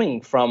not coming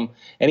from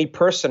any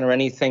person or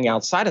anything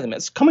outside of them.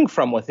 It's coming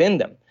from within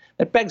them.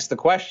 That begs the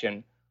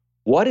question,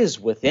 what is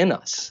within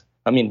us?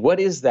 I mean, what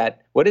is that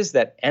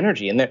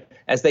energy? And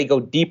as they go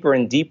deeper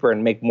and deeper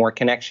and make more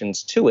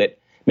connections to it,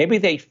 maybe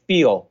they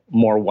feel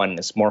more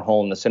oneness, more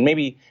wholeness. And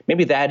maybe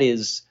that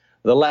is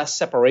the less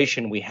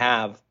separation we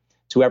have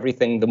to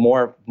everything, the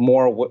more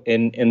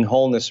in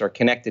wholeness or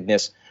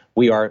connectedness,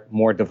 we are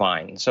more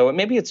divine. So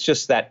maybe it's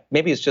just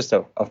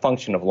a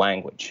function of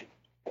language.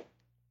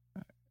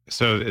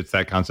 So it's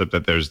that concept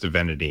that there's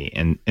divinity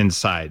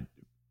inside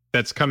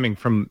that's coming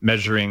from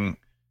measuring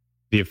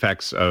the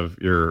effects of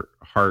your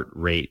heart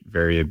rate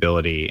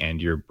variability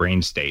and your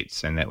brain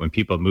states. And that when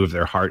people move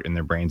their heart and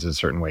their brains in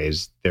certain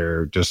ways,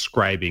 they're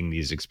describing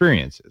these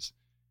experiences,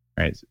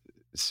 right?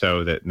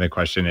 So that the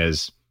question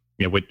is,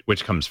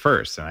 which comes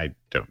first? And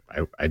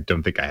I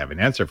don't think I have an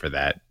answer for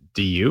that.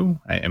 Do you?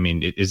 I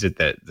mean, is it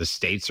that the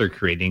states are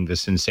creating the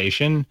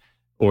sensation,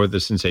 or the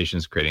sensation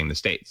is creating the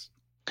states?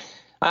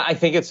 I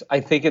think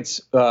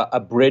it's a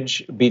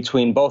bridge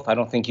between both. I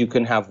don't think you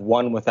can have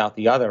one without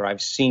the other.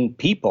 I've seen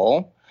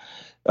people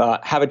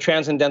have a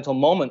transcendental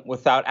moment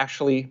without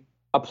actually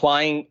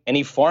applying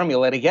any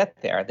formula to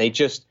get there. They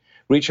just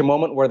reach a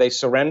moment where they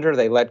surrender,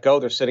 they let go,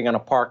 they're sitting on a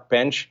park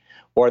bench,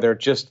 or they're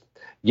just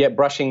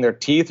brushing their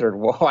teeth or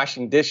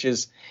washing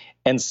dishes,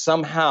 and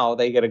somehow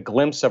they get a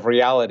glimpse of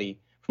reality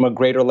from a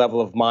greater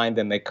level of mind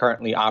than they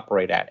currently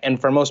operate at. And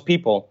for most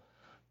people,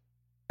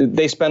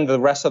 they spend the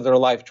rest of their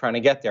life trying to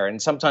get there.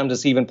 And sometimes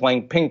it's even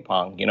playing ping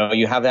pong. You know,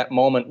 you have that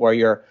moment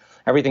where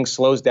everything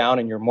slows down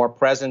and you're more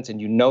present and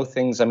you know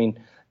things. I mean,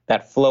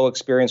 that flow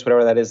experience,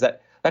 whatever that is,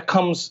 that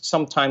comes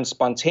sometimes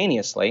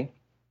spontaneously.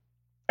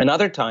 And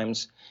other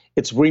times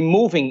it's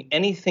removing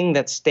anything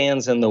that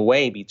stands in the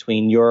way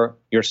between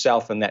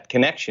yourself and that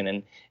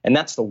connection. And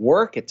that's the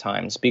work at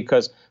times,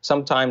 because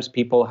sometimes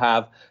people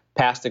have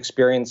past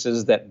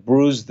experiences that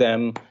bruise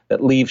them,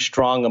 that leave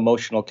strong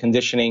emotional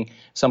conditioning.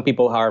 Some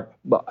people are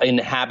in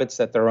habits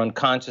that they're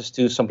unconscious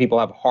to. Some people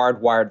have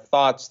hardwired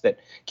thoughts that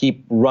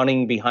keep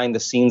running behind the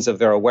scenes of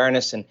their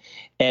awareness,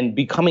 and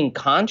becoming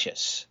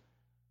conscious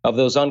of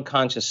those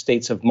unconscious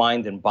states of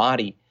mind and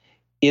body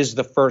is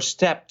the first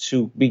step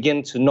to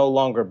begin to no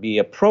longer be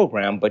a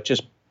program, but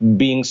just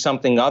being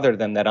something other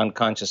than that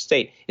unconscious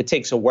state. It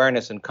takes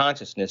awareness and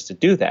consciousness to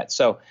do that.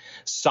 So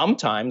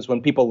sometimes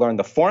when people learn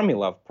the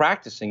formula of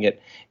practicing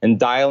it and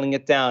dialing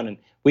it down, and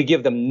we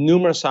give them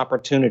numerous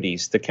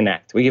opportunities to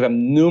connect. We give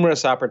them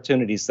numerous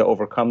opportunities to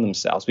overcome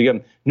themselves. We give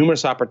them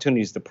numerous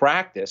opportunities to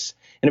practice.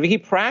 And if you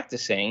keep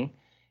practicing,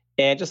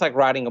 and just like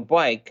riding a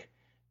bike,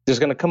 there's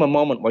going to come a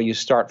moment where you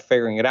start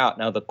figuring it out.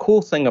 Now, the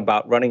cool thing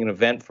about running an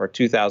event for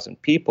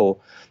 2,000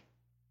 people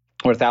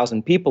or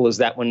 1,000 people is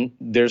that when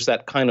there's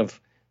that kind of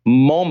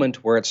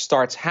moment where it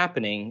starts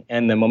happening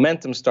and the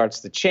momentum starts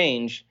to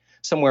change,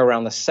 somewhere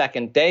around the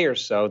second day or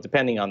so,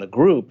 depending on the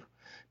group,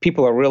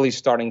 people are really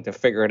starting to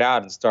figure it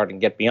out and starting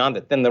to get beyond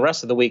it. Then the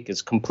rest of the week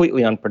is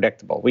completely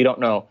unpredictable. We don't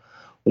know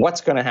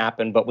what's going to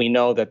happen, but we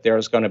know that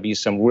there's going to be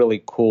some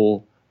really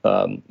cool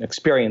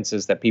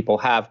experiences that people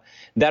have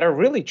that are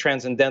really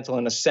transcendental,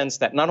 in a sense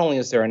that not only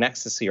is there an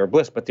ecstasy or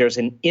bliss, but there's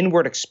an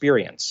inward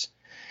experience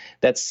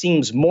that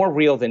seems more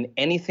real than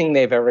anything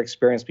they've ever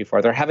experienced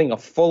before. They're having a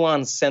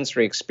full-on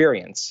sensory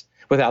experience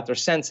without their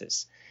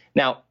senses.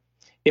 Now,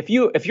 if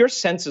your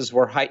senses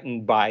were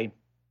heightened by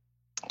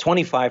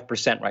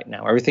 25% right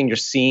now, everything you're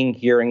seeing,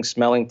 hearing,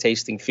 smelling,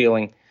 tasting,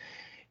 feeling,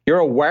 your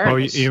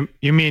awareness. Oh,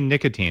 you mean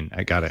nicotine?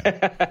 I got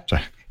it.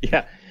 Sorry.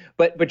 Yeah.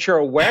 But your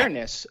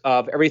awareness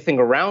of everything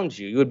around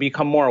you, you would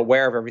become more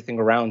aware of everything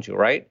around you,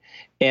 right?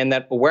 And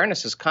that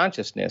awareness is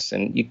consciousness,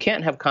 and you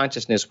can't have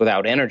consciousness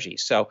without energy.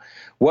 So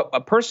what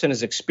a person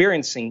is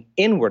experiencing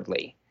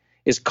inwardly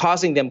is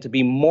causing them to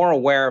be more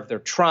aware of their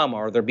trauma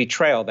or their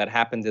betrayal that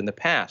happened in the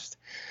past.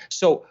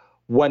 So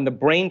when the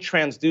brain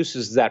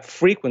transduces that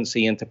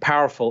frequency into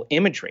powerful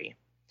imagery,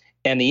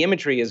 and the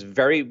imagery is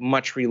very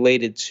much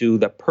related to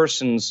the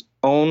person's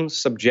own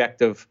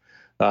subjective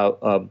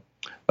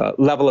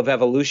level of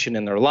evolution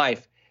in their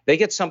life, they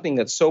get something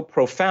that's so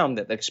profound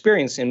that the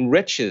experience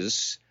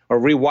enriches or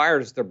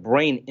rewires their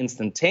brain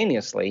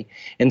instantaneously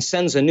and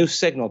sends a new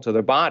signal to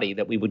their body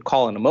that we would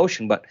call an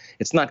emotion, but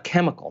it's not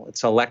chemical,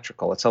 it's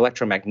electrical, it's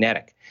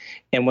electromagnetic.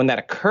 And when that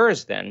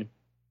occurs, then,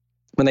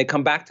 when they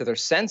come back to their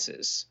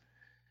senses,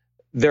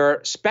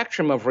 their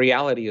spectrum of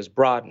reality is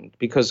broadened,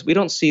 because we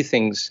don't see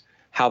things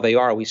how they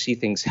are, we see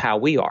things how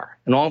we are.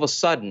 And all of a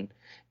sudden,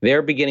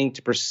 they're beginning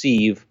to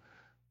perceive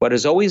what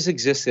has always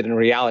existed in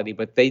reality,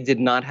 but they did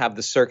not have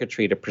the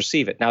circuitry to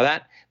perceive it. Now,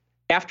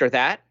 after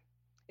that,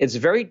 it's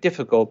very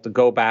difficult to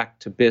go back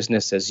to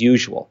business as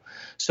usual.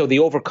 So the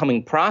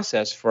overcoming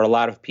process for a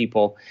lot of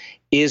people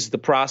is the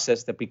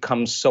process that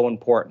becomes so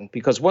important,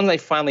 because when they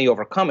finally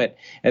overcome it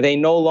and they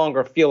no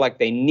longer feel like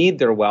they need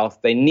their wealth,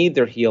 they need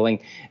their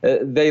healing,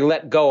 they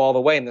let go all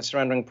the way, and the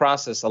surrendering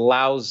process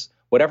allows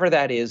whatever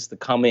that is to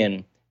come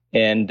in,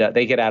 and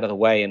they get out of the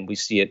way, and we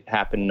see it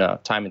happen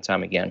time and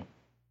time again.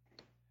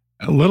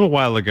 A little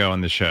while ago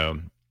on the show,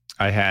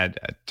 I had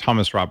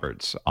Thomas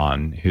Roberts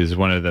on, who's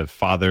one of the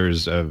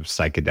fathers of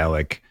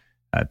psychedelic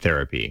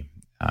therapy.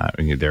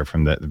 They're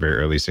from the very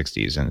early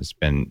 60s and has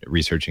been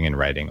researching and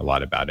writing a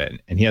lot about it.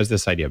 And he has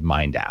this idea of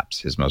mind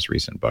apps, his most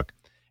recent book.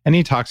 And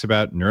he talks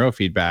about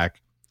neurofeedback,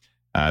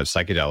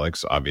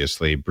 psychedelics,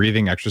 obviously,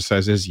 breathing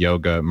exercises,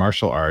 yoga,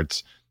 martial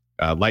arts,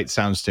 light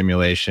sound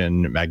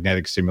stimulation,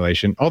 magnetic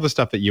stimulation, all the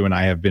stuff that you and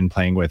I have been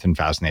playing with and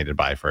fascinated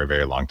by for a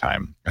very long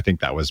time. I think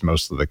that was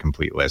most of the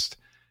complete list.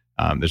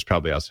 There's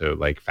probably also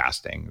like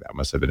fasting that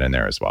must have been in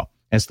there as well,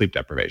 and sleep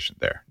deprivation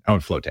there. Oh,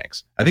 and float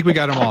tanks. I think we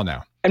got them all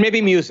now. And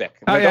maybe music.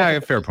 Oh yeah,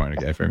 fair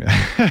point. Okay,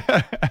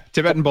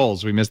 Tibetan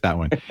bowls, we missed that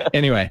one.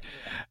 Anyway,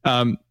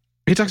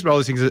 he talks about all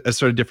these things as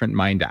sort of different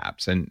mind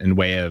apps and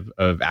way of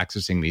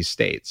accessing these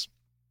states.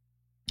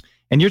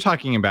 And you're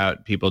talking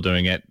about people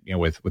doing it,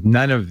 with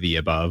none of the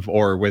above,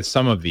 or with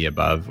some of the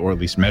above, or at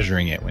least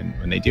measuring it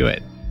when they do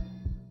it.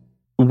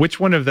 Which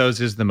one of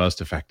those is the most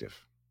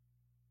effective?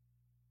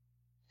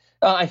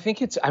 I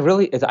think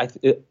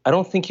I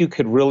don't think you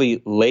could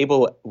really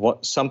label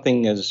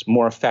something as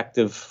more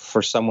effective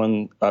for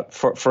someone,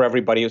 for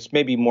everybody. It's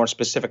maybe more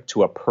specific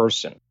to a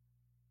person.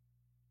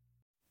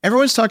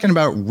 Everyone's talking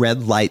about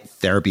red light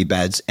therapy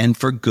beds, and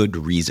for good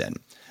reason.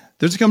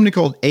 There's a company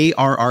called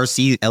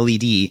ARRC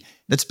LED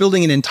that's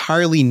building an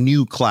entirely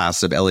new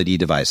class of LED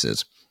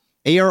devices.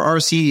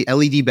 ARRC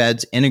LED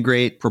beds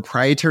integrate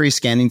proprietary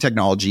scanning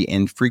technology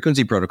and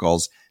frequency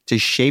protocols to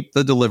shape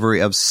the delivery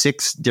of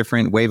 6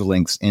 different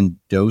wavelengths in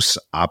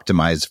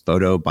dose-optimized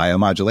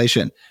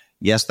photobiomodulation.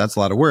 Yes, that's a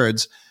lot of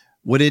words.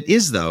 What it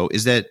is, though,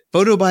 is that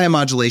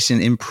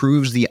photobiomodulation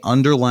improves the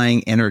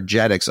underlying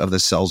energetics of the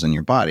cells in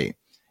your body.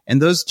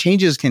 And those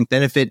changes can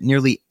benefit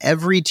nearly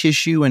every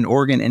tissue and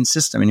organ and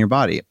system in your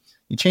body.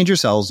 You change your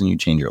cells and you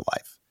change your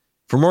life.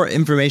 For more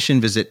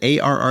information, visit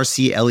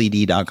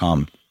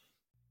arrcled.com.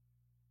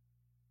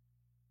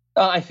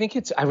 I think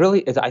I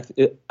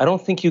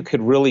don't think you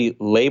could really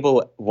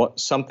label what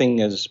something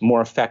as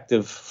more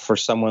effective for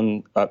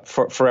someone,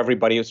 for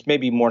everybody. It's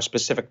maybe more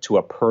specific to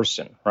a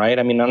person, right?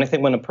 I mean, and I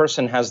think when a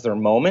person has their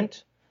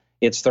moment,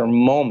 it's their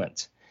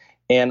moment.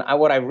 And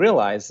what I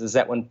realized is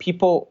that when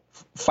people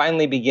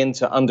finally begin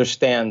to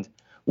understand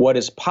what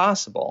is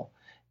possible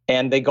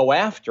and they go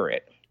after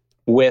it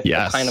with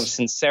a kind of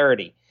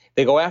sincerity,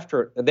 they go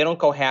after it, they don't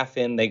go half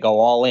in, they go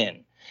all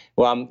in.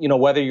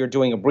 Whether you're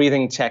doing a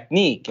breathing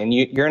technique and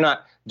you're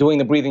not doing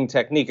the breathing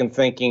technique and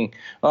thinking,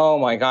 oh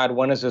my God,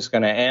 when is this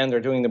going to end? Or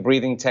doing the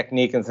breathing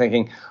technique and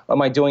thinking,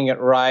 am I doing it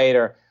right?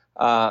 Or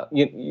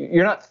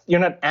you're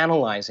not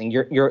analyzing.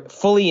 You're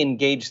fully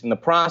engaged in the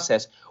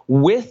process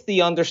with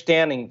the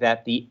understanding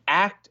that the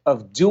act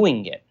of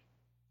doing it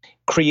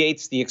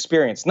creates the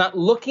experience, not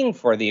looking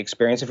for the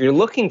experience. If you're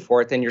looking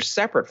for it, then you're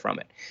separate from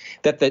it.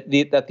 That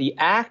the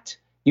act,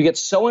 you get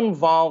so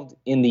involved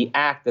in the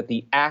act that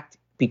the act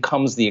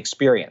becomes the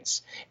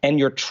experience, and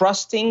you're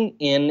trusting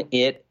in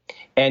it,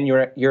 and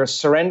you're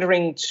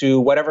surrendering to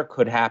whatever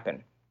could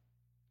happen.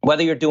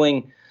 Whether you're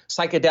doing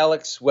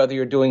psychedelics, whether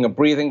you're doing a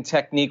breathing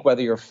technique,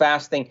 whether you're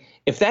fasting,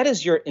 if that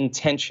is your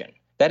intention,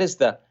 that is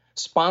the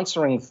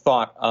sponsoring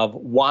thought of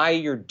why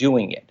you're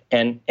doing it,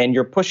 and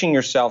you're pushing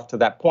yourself to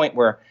that point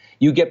where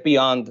you get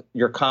beyond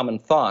your common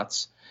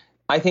thoughts,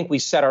 I think we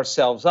set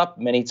ourselves up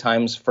many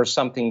times for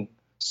something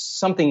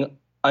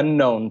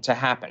unknown to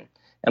happen.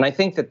 And I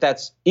think that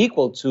that's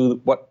equal to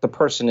what the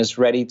person is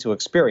ready to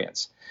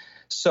experience.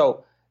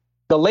 So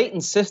the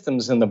latent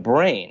systems in the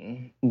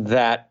brain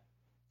that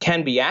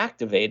can be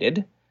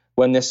activated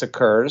when this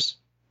occurs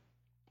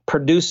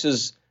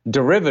produces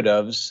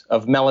derivatives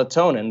of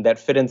melatonin that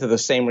fit into the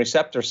same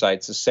receptor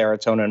sites as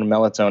serotonin and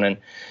melatonin,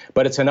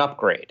 but it's an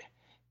upgrade.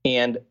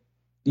 And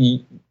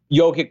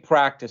yogic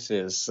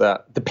practices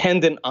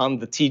dependent on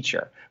the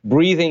teacher,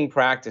 breathing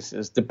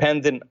practices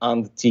dependent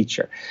on the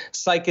teacher,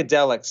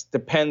 psychedelics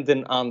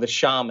dependent on the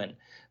shaman,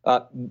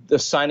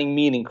 assigning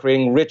meaning,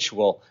 creating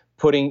ritual,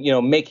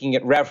 making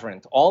it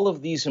reverent. All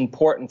of these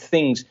important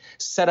things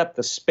set up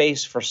the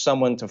space for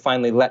someone to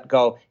finally let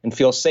go and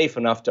feel safe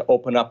enough to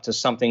open up to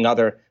something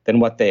other than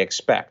what they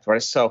expect,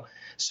 right? So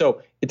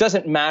it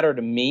doesn't matter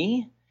to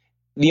me.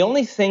 The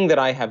only thing that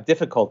I have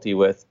difficulty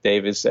with,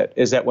 Dave, is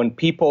that when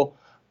people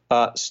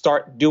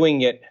start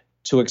doing it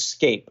to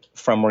escape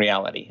from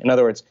reality. In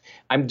other words,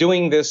 I'm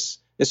doing this.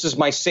 This is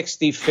my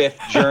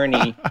 65th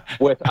journey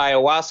with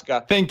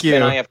ayahuasca. Thank you.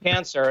 And I have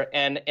cancer,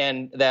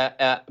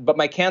 but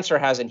my cancer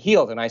hasn't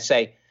healed. And I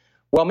say,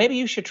 well, maybe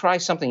you should try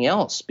something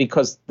else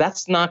because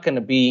that's not going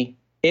to be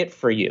it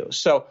for you.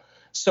 So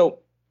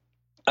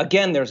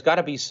again, there's got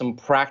to be some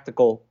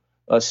practical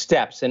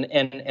steps.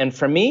 And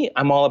for me,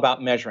 I'm all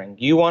about measuring.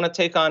 You want to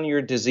take on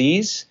your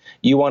disease.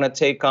 You want to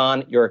take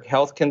on your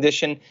health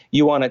condition.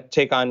 You want to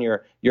take on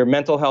your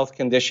mental health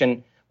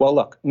condition. Well,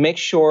 look, make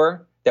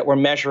sure that we're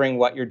measuring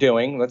what you're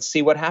doing. Let's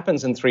see what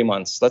happens in 3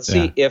 months. Let's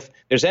see if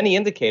there's any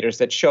indicators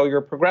that show you're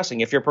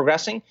progressing. If you're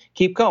progressing,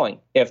 keep going.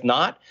 If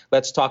not,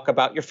 let's talk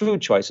about your food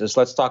choices.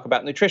 Let's talk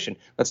about nutrition.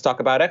 Let's talk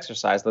about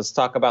exercise. Let's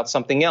talk about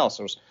something else,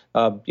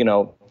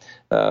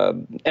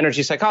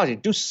 energy psychology.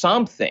 Do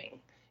something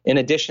in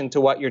addition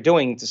to what you're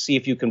doing to see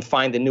if you can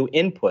find a new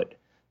input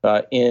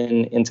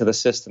into the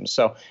system.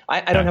 So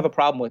I don't have a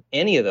problem with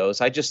any of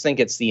those. I just think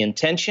it's the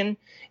intention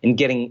in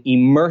getting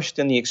immersed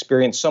in the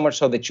experience so much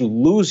so that you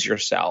lose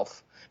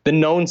yourself, the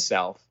known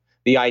self,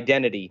 the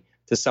identity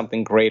to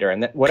something greater.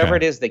 And that whatever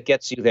it is that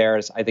gets you there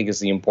I think is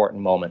the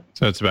important moment.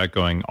 So it's about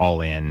going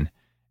all in.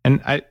 And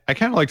I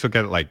kind of like to look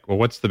at it like, well,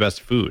 what's the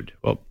best food?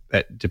 Well,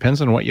 that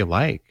depends on what you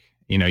like.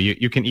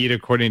 You can eat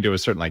according to a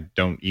certain,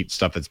 don't eat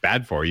stuff that's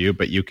bad for you,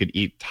 but you could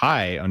eat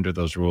Thai under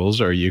those rules,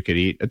 or you could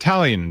eat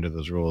Italian under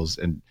those rules.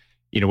 And,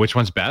 which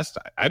one's best?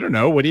 I don't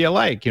know. What do you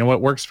like?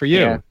 What works for you?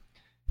 Yeah.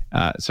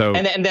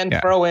 And then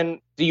throw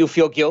in, do you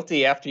feel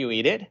guilty after you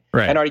eat it?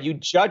 Right. And are you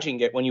judging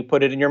it when you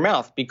put it in your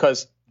mouth?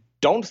 Because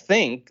don't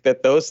think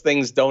that those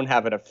things don't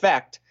have an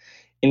effect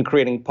in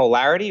creating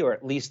polarity, or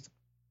at least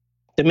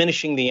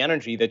diminishing the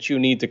energy that you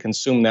need to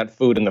consume that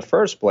food in the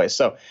first place.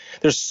 So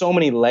there's so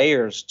many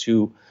layers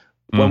to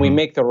when we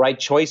make the right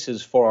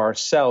choices for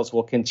ourselves,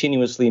 we'll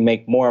continuously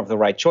make more of the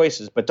right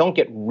choices, but don't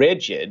get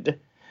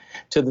rigid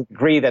to the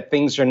degree that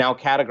things are now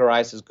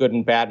categorized as good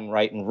and bad and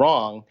right and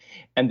wrong.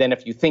 And then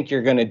if you think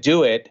you're going to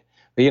do it,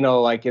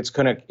 it's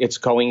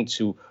going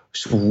to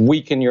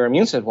weaken your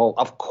immune system. Well,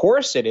 of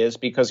course it is,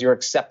 because you're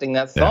accepting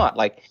that thought.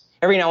 Like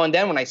every now and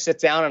then when I sit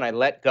down and I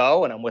let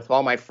go and I'm with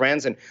all my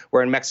friends and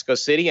we're in Mexico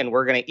City and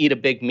we're going to eat a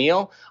big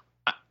meal,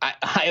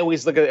 I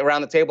always look at it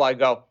around the table. I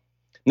go,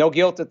 no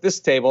guilt at this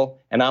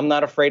table, and I'm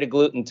not afraid of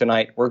gluten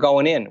tonight. We're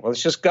going in. Well,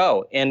 let's just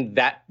go. And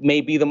that may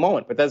be the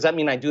moment. But does that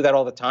mean I do that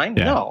all the time?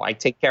 Yeah. No, I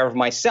take care of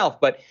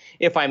myself. But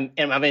if I'm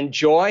in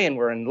joy and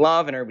we're in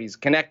love and everybody's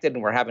connected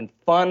and we're having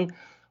fun,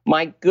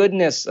 my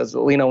goodness,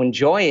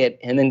 enjoy it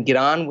and then get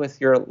on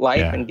with your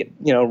life and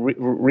get,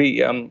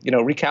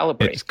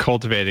 recalibrate. It's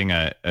cultivating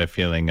a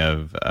feeling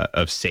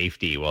of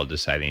safety while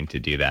deciding to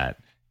do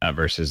that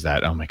versus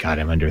that, oh my God,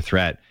 I'm under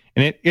threat.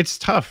 And it's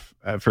tough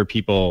for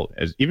people,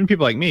 even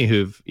people like me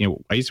who've,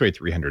 I used to weigh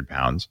 300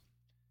 pounds,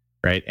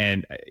 right?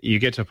 And you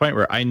get to a point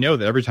where I know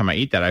that every time I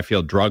eat that, I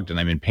feel drugged and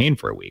I'm in pain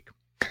for a week.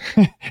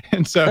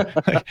 And so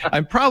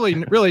I'm probably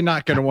really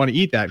not going to want to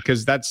eat that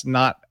because that's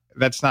not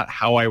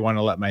how I want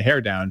to let my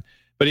hair down.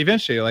 But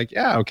eventually you're like,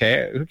 yeah,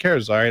 okay, who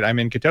cares? All right, I'm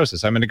in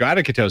ketosis. I'm going to go out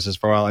of ketosis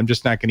for a while. I'm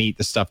just not going to eat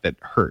the stuff that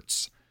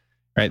hurts.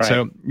 Right.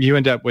 So you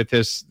end up with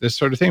this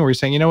sort of thing where you're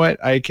saying, you know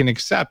what, I can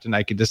accept and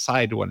I can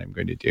decide what I'm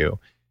going to do.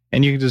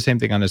 And you can do the same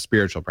thing on a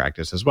spiritual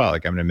practice as well.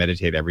 Like I'm going to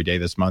meditate every day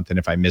this month. And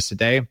if I miss a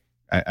day,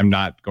 I'm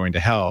not going to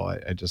hell.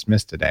 I just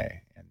missed a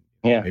day. And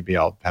maybe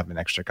I'll have an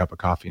extra cup of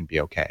coffee and be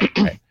okay.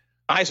 Right?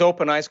 Eyes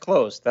open, eyes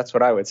closed. That's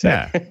what I would say.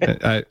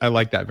 Yeah, I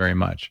like that very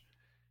much.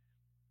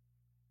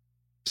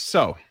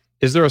 So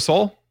is there a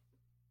soul?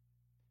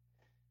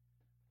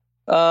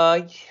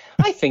 I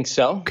think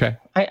so. Okay.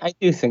 I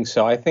do think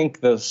so. I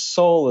think the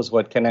soul is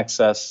what connects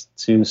us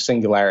to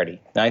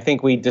singularity. And I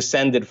think we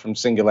descended from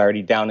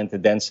singularity down into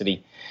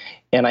density.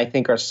 And I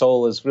think our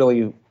soul is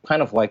really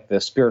kind of like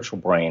the spiritual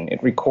brain.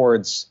 It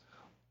records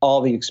all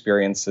the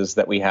experiences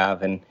that we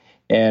have. And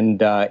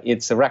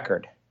it's a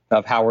record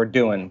of how we're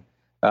doing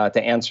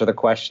to answer the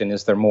question,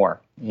 is there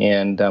more?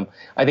 And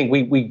I think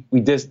we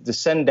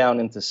descend down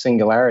into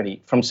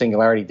singularity, from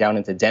singularity down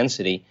into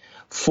density,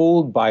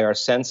 fooled by our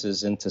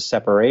senses into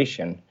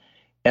separation.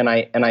 And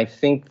I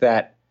think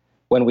that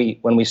when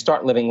we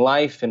start living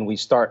life and we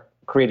start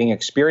creating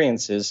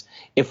experiences,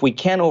 if we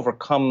can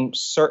overcome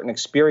certain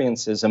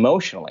experiences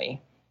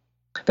emotionally,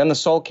 then the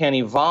soul can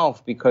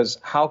evolve, because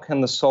how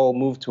can the soul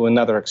move to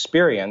another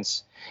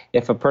experience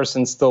if a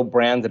person's still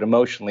branded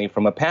emotionally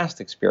from a past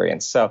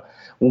experience? So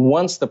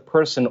once the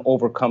person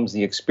overcomes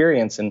the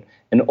experience and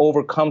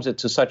overcomes it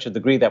to such a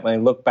degree that when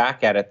they look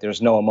back at it,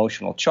 there's no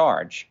emotional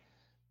charge,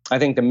 I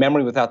think the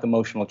memory without the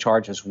emotional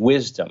charge is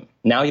wisdom.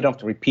 Now you don't have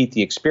to repeat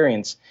the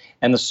experience,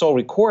 and the soul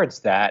records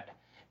that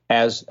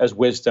as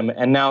wisdom,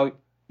 and now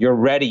you're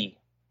ready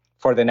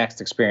for the next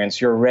experience.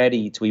 You're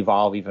ready to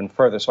evolve even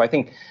further. So I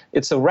think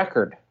it's a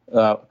record,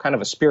 kind of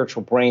a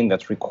spiritual brain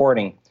that's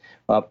recording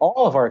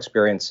all of our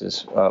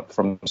experiences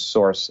from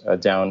source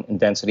down in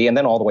density and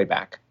then all the way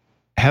back.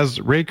 Has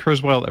Ray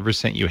Kurzweil ever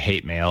sent you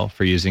hate mail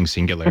for using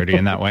singularity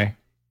in that way?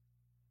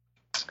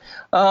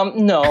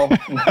 No.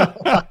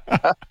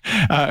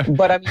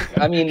 But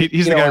I mean,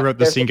 he's the guy who wrote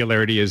 "The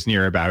Singularity is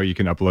Near About." You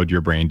can upload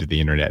your brain to the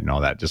internet and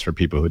all that, just for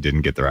people who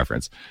didn't get the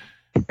reference.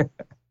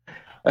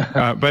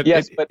 But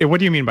yes, what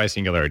do you mean by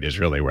singularity is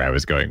really where I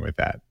was going with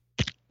that.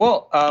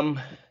 Well,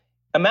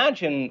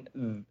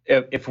 imagine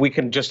if we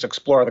can just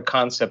explore the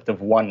concept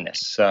of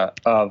oneness,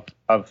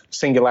 of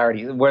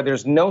singularity, where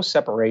there's no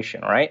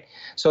separation, right?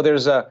 So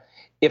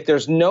if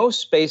there's no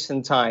space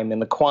and time in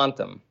the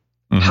quantum,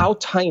 how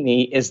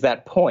tiny is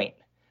that point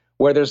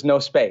where there's no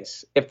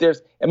space?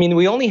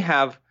 We only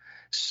have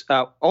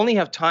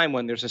time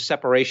when there's a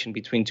separation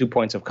between 2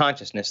 points of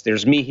consciousness.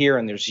 There's me here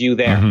and there's you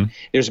there.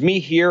 There's me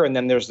here and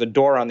then there's the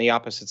door on the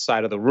opposite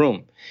side of the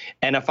room.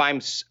 And if I'm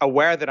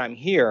aware that I'm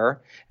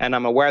here and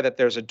I'm aware that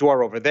there's a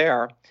door over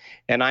there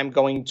and I'm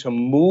going to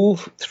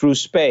move through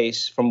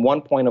space from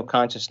one point of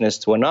consciousness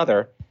to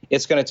another,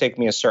 it's going to take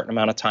me a certain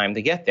amount of time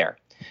to get there.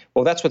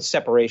 Well, that's what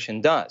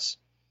separation does.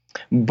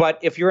 But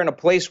if you're in a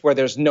place where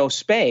there's no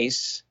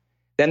space,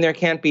 then there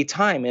can't be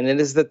time. And it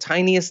is the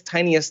tiniest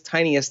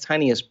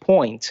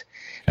point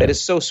that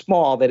is so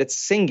small that it's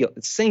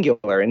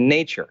singular in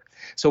nature.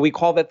 So we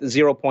call that the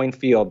 0 point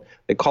field.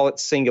 They call it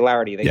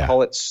singularity. They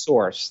call it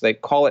source. They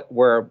call it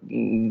where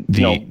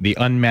the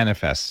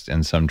unmanifest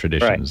in some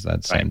traditions.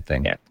 That same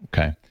thing. Yeah.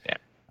 Okay.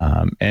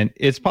 Yeah. And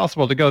it's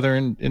possible to go there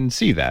and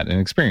see that and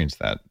experience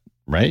that,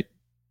 right?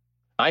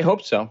 I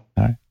hope so.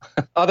 All right.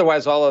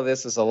 Otherwise, all of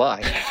this is a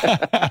lie.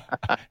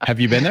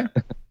 Have you been there?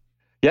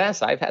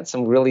 Yes, I've had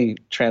some really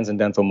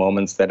transcendental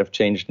moments that have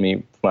changed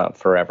me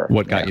forever.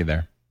 What got you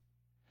there?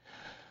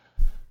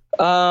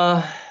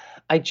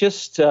 I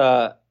just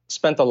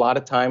spent a lot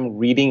of time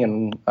reading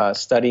and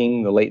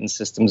studying the latent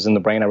systems in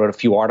the brain. I wrote a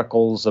few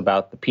articles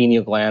about the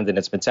pineal gland and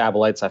its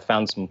metabolites. I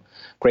found some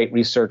great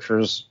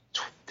researchers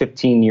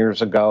 15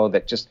 years ago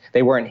that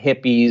they weren't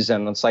hippies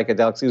and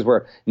psychedelics. These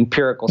were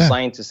empirical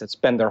scientists that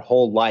spend their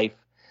whole life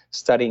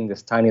studying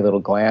this tiny little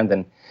gland.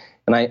 And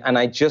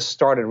I just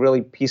started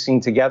really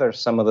piecing together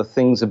some of the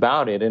things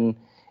about it. And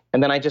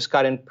then I just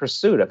got in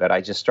pursuit of it.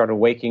 I just started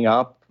waking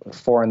up at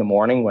 4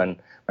 a.m. when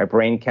my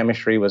brain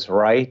chemistry was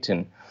right,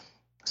 and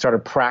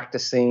started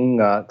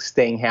practicing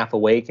staying half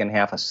awake and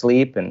half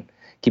asleep and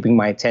keeping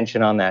my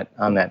attention on that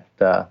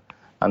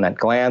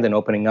gland and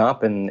opening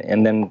up.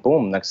 And then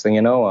boom, next thing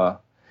you know,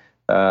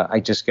 I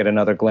just get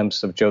another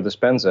glimpse of Joe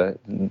Dispenza,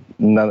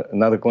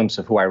 another glimpse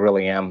of who I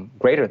really am,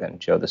 greater than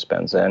Joe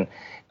Dispenza. And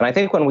I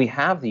think when we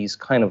have these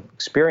kind of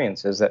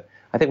experiences, that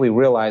I think we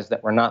realize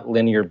that we're not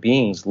linear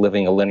beings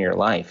living a linear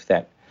life.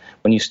 That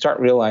when you start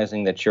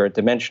realizing that you're a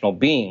dimensional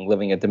being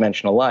living a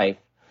dimensional life,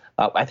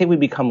 I think we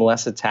become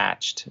less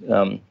attached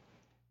to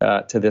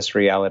this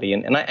reality.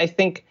 And I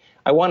think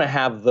I want to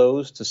have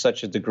those to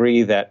such a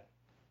degree that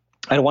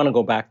I don't want to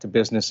go back to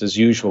business as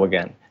usual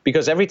again.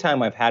 Because every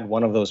time I've had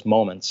one of those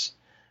moments,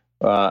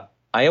 I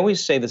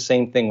always say the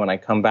same thing when I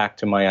come back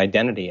to my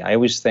identity. I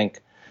always think,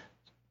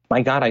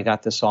 my God, I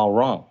got this all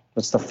wrong.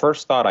 That's the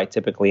first thought I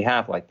typically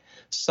have, like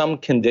some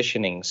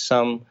conditioning,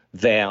 some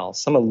veil,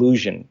 some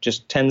illusion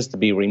just tends to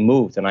be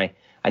removed. And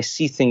I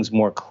see things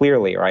more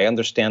clearly, or I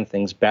understand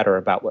things better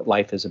about what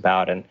life is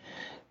about. And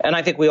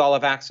I think we all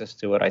have access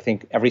to it. I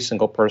think every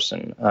single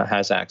person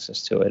has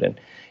access to it.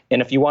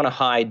 And if you want to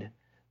hide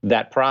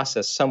that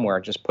process somewhere,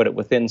 just put it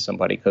within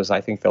somebody, because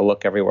I think they'll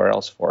look everywhere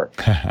else for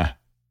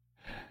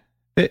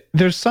it.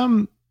 There's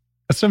some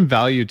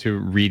value to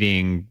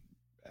reading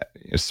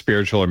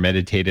spiritual or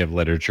meditative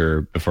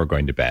literature before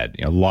going to bed.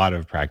 A lot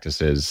of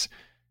practices,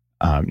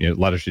 a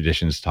lot of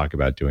traditions talk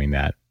about doing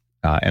that.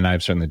 And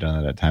I've certainly done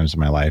that at times in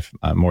my life,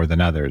 more than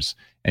others.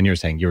 And you're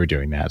saying you were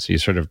doing that. So you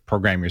sort of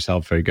program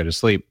yourself before you go to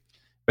sleep.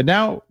 But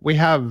now we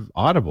have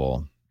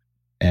Audible,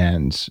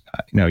 and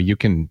you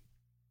can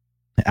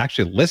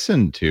actually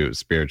listen to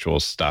spiritual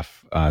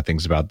stuff,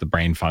 things about the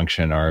brain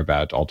function or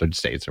about altered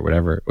states or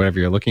whatever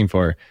you're looking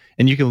for,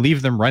 and you can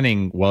leave them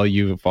running while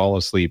you fall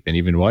asleep and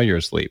even while you're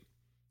asleep.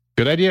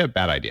 Good idea,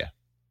 bad idea?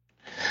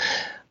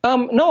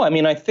 No, I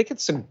mean, I think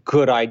it's a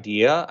good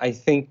idea. I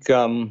think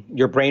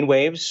your brain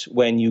waves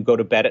when you go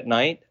to bed at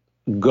night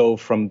go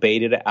from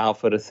beta to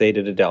alpha to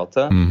theta to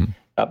delta,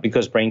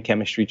 because brain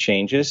chemistry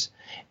changes.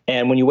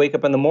 And when you wake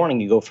up in the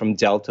morning, you go from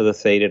delta to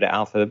theta to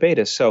alpha to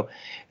beta. So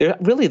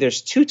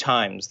there's two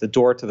times the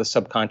door to the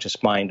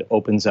subconscious mind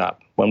opens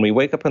up: when we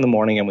wake up in the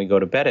morning and we go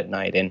to bed at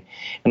night. And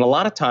a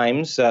lot of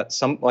times,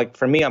 like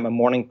for me, I'm a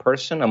morning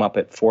person. I'm up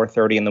at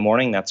 4:30 in the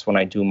morning. That's when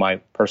I do my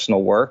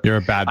personal work. You're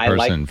a bad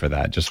person for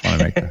that. Just want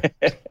to make that.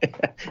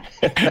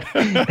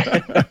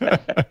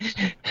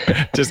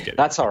 Just kidding.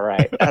 That's all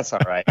right. That's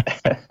all right.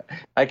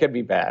 I could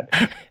be bad.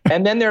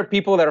 And then there are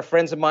people that are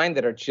friends of mine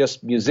that are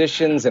just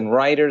musicians and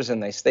writers,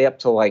 and they stay up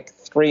till like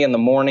 3 in the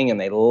morning, and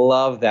they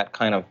love that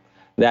kind of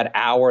that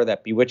hour,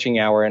 that bewitching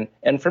hour.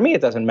 And for me,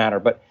 it doesn't matter.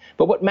 But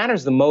what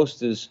matters the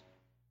most is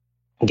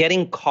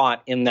getting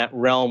caught in that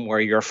realm where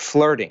you're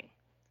flirting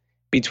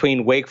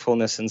between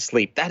wakefulness and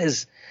sleep. That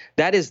is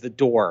the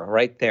door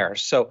right there.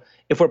 So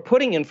if we're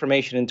putting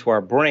information into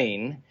our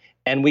brain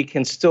and we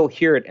can still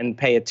hear it and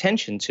pay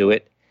attention to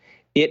it,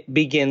 it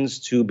begins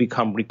to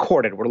become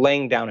recorded. We're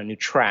laying down a new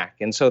track.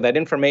 And so that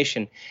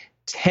information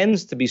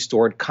tends to be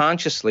stored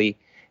consciously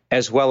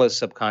as well as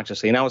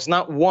subconsciously. Now, it's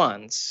not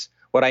once.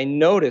 What I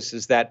notice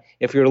is that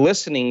if you're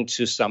listening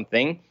to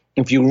something,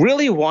 if you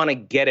really want to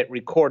get it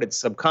recorded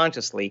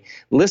subconsciously,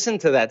 listen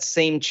to that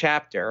same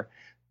chapter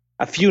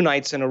a few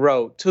nights in a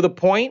row to the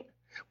point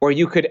where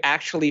you could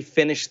actually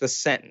finish the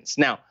sentence.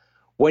 Now,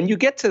 when you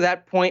get to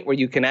that point where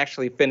you can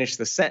actually finish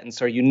the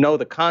sentence, or you know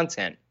the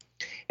content,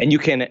 and you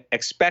can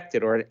expect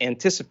it or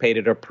anticipate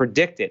it or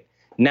predict it,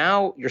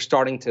 now you're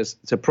starting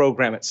to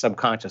program it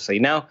subconsciously.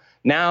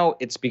 Now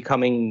it's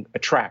becoming a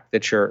track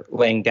that you're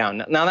laying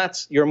down. Now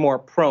you're more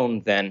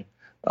prone then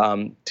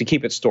to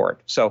keep it stored.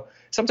 So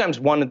sometimes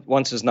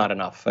once is not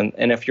enough. And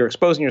if you're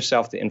exposing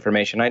yourself to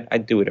information,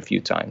 I'd do it a few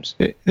times.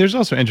 There's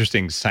also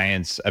interesting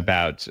science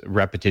about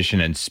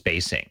repetition and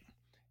spacing.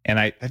 And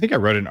I think I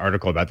wrote an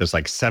article about this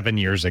like 7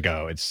 years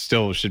ago. It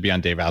still should be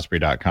on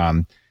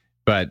daveasprey.com.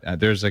 But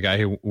there's a guy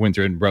who went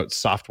through and wrote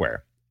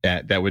software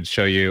that would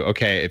show you,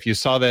 okay, if you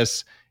saw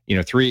this,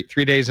 3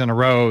 days in a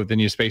row, then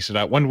you space it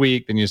out 1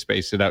 week, then you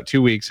space it out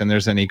 2 weeks, and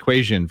there's an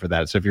equation for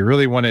that. So if you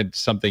really wanted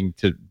something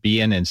to be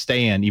in and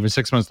stay in, even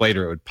 6 months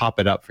later, it would pop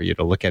it up for you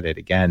to look at it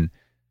again.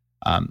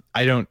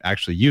 I don't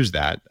actually use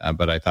that,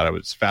 but I thought it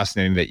was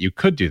fascinating that you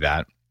could do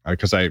that,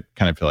 because I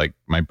kind of feel like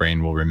my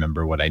brain will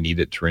remember what I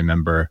need it to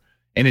remember,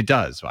 and it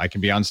does. I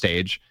can be on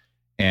stage,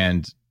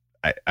 and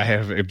I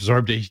have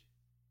absorbed a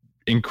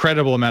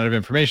incredible amount of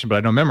information, but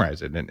I don't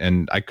memorize it.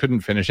 And I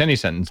couldn't finish any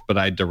sentence, but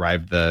I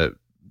derived the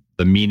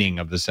meaning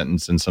of the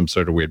sentence in some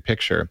sort of weird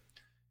picture.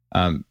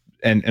 And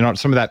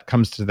some of that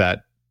comes to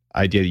that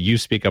idea that you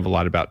speak of a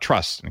lot about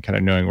trust and kind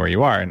of knowing where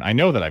you are. And I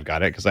know that I've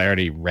got it because I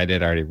already read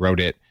it, I already wrote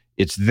it.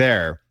 It's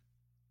there,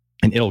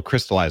 and it'll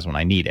crystallize when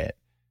I need it.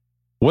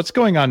 What's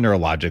going on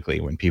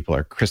neurologically when people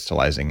are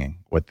crystallizing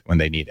when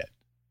they need it?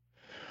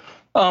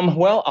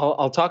 Well,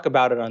 I'll talk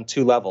about it on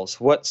two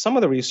levels. What some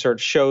of the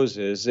research shows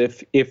is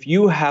if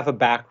you have a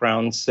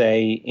background,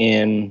 say,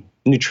 in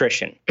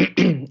nutrition,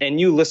 and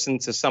you listen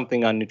to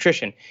something on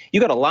nutrition, you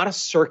got a lot of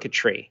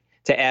circuitry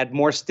to add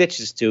more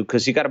stitches to,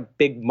 because you got a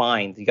big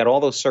mind. You got all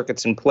those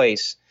circuits in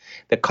place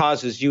that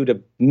causes you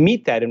to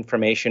meet that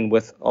information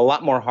with a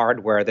lot more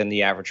hardware than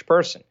the average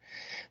person.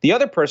 The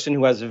other person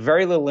who has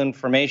very little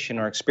information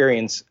or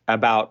experience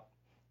about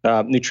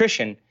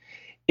nutrition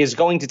is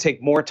going to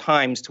take more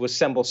times to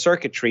assemble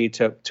circuitry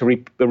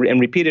and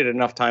repeat it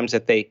enough times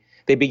that they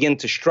begin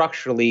to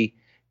structurally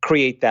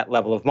create that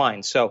level of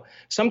mind. So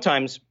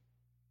sometimes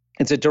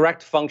it's a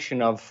direct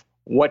function of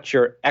what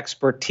your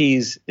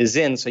expertise is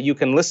in, so you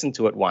can listen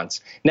to it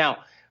once. Now,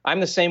 I'm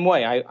the same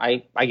way.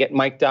 I get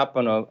mic'd up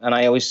and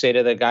I always say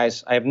to the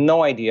guys, I have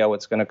no idea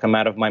what's going to come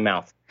out of my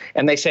mouth.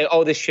 And they say,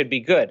 oh, this should be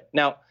good.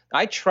 Now,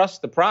 I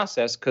trust the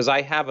process because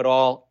I have it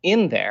all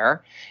in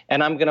there,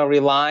 and I'm going to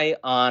rely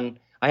on,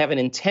 I have an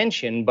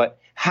intention, but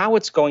how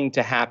it's going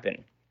to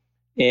happen.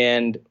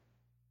 And,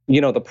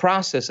 the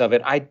process of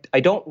it, I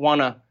don't want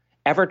to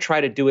ever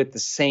try to do it the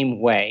same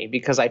way,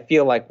 because I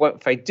feel like, well,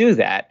 if I do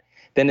that,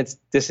 then it's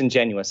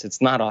disingenuous.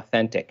 It's not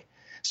authentic.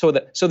 So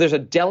there's a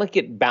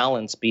delicate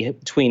balance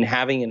between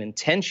having an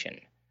intention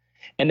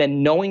and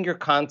then knowing your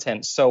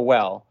content so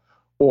well,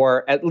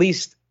 or at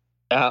least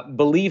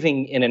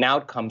believing in an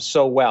outcome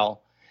so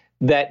well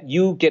that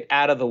you get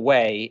out of the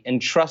way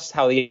and trust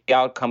how the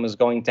outcome is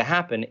going to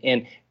happen.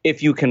 And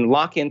if you can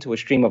lock into a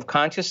stream of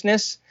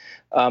consciousness,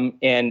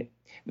 and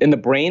in the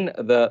brain,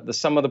 the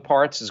sum of the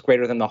parts is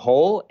greater than the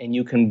whole, and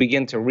you can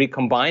begin to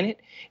recombine it.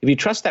 If you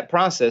trust that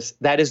process,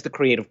 that is the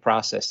creative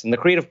process. And the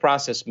creative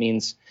process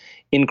means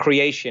in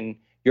creation,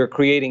 you're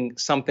creating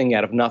something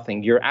out of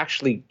nothing. You're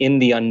actually in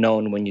the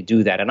unknown when you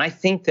do that. And I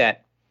think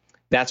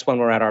that's when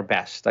we're at our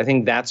best. I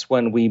think that's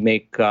when we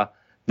make the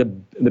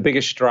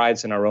biggest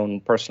strides in our own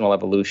personal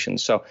evolution.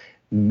 So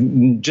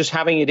just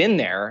having it in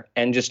there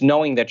and just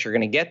knowing that you're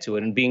going to get to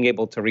it and being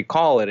able to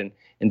recall it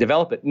and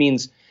develop it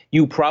means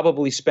you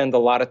probably spend a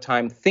lot of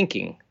time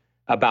thinking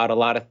about a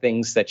lot of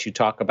things that you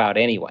talk about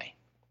anyway.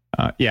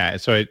 Yeah,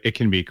 so it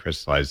can be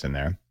crystallized in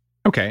there.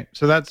 Okay,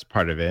 so that's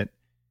part of it.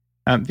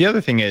 The other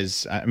thing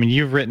is,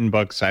 you've written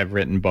books, I've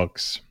written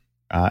books,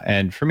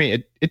 and for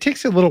me, it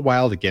takes a little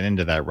while to get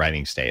into that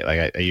writing state.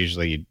 Like I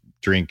usually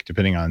drink,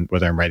 depending on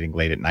whether I'm writing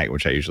late at night,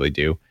 which I usually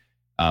do.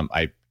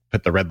 I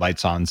put the red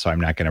lights on, so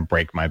I'm not going to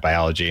break my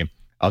biology.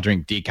 I'll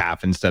drink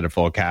decaf instead of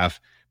full calf.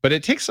 But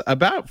it takes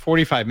about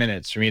 45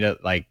 minutes for me to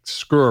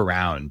screw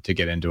around to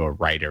get into a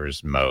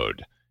writer's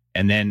mode.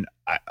 And then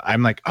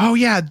I'm like, oh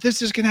yeah,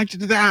 this is connected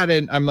to that.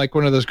 And I'm like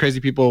one of those crazy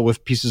people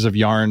with pieces of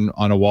yarn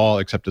on a wall,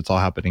 except it's all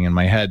happening in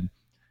my head.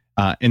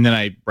 And then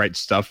I write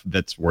stuff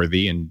that's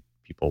worthy and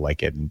people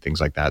like it and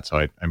things like that.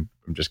 So I'm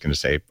just going to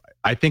say,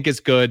 I think it's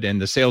good. And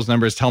the sales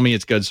numbers tell me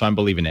it's good. So I'm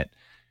believing it.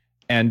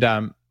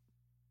 And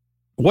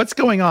what's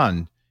going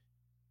on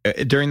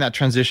during that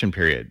transition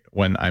period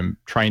when I'm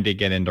trying to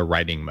get into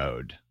writing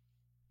mode?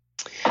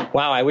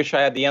 Wow, I wish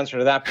I had the answer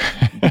to that,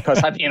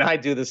 because I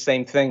do the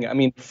same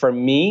thing. For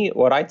me,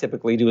 what I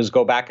typically do is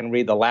go back and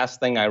read the last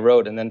thing I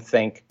wrote and then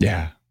think,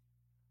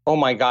 oh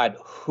my God,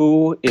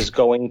 who is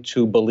going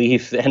to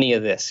believe any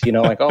of this?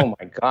 Oh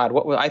my God,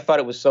 I thought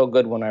it was so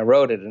good when I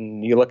wrote it,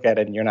 and you look at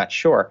it and you're not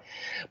sure.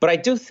 But I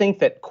do think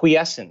that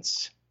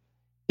quiescence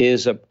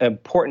is an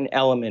important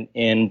element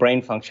in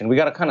brain function. We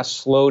got to kind of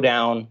slow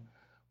down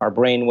our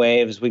brain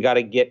waves. We got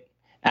to get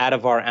out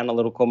of our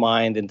analytical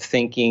mind and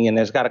thinking, and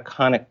there's got to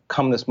kind of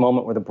come this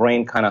moment where the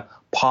brain kind of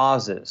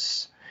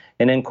pauses.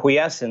 And in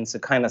quiescence,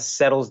 it kind of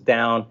settles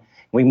down.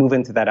 We move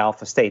into that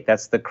alpha state.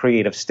 That's the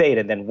creative state.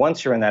 And then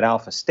once you're in that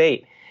alpha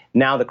state,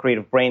 now the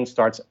creative brain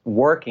starts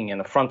working, and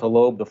the frontal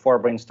lobe, the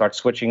forebrain, starts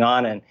switching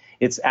on, and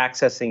it's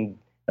accessing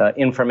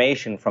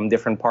information from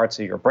different parts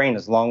of your brain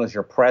as long as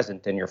you're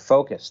present and you're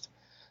focused.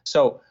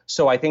 So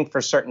I think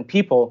for certain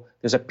people,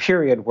 there's a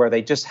period where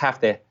they just have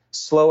to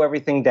slow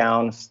everything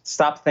down,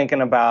 stop thinking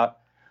about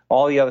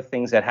all the other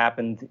things that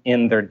happened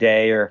in their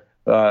day or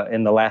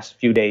in the last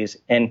few days,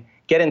 and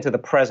get into the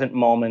present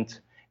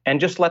moment and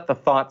just let the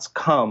thoughts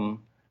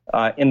come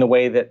in the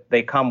way that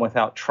they come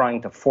without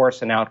trying to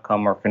force an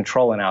outcome or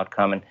control an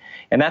outcome.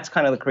 And that's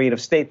kind of the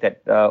creative state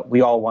that we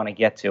all want to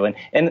get to.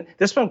 And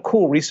there's some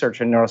cool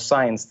research in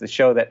neuroscience to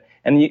show that,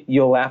 and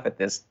you'll laugh at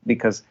this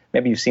because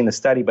maybe you've seen the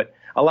study, but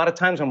a lot of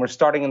times when we're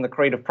starting in the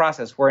creative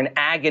process, we're in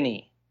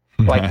agony.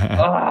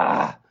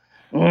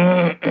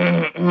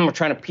 We're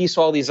trying to piece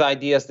all these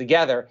ideas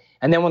together.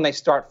 And then when they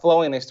start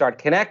flowing, they start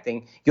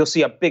connecting, you'll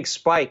see a big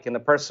spike and the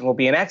person will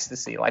be in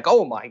ecstasy. Like,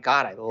 oh my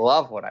God, I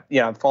love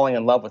I'm falling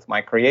in love with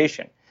my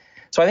creation.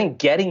 So I think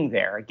getting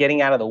there,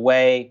 getting out of the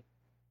way,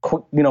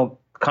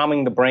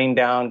 calming the brain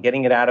down,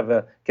 getting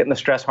the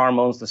stress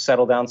hormones to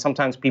settle down.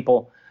 Sometimes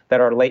people that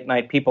are late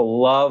night people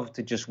love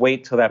to just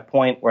wait till that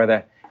point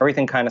where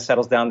everything kind of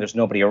settles down. There's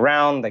nobody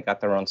around. They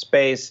got their own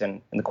space,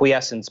 and the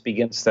quiescence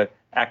begins to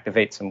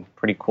activate some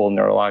pretty cool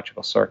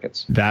neurological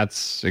circuits.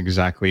 That's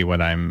exactly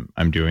what I'm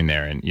doing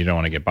there. And you don't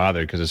want to get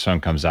bothered because if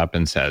someone comes up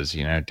and says,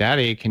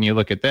 Daddy, can you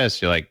look at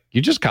this? You're like,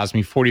 you just cost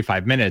me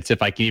 45 minutes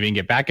if I can even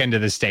get back into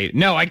this state.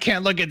 No, I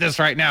can't look at this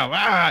right now.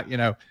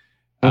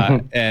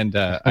 And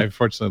I've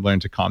fortunately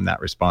learned to calm that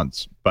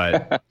response.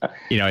 But,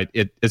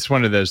 it's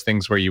one of those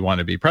things where you want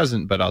to be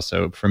present, but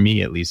also for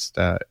me, at least,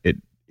 it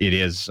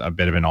is a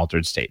bit of an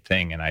altered state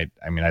thing. And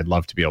I'd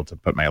love to be able to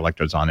put my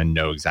electrodes on and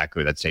know exactly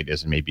what that state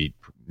is and maybe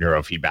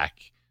neurofeedback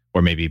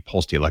or maybe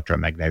pulse the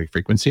electromagnetic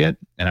frequency it.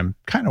 And I'm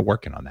kind of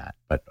working on that,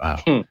 but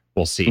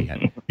we'll see.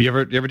 You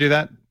ever do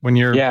that? when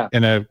you're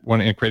in a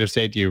creative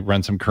state? Do you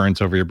run some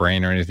currents over your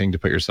brain or anything to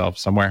put yourself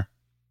somewhere?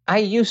 I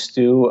used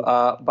to,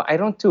 but I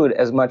don't do it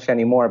as much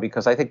anymore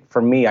because I think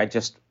for me, I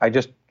just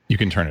you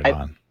can turn it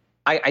on.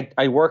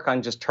 I work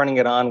on just turning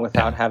it on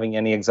without having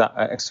any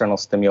external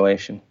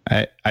stimulation.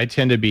 I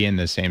tend to be in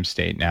the same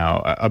state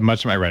now.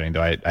 Much of my writing,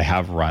 though, I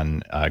have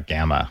run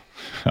gamma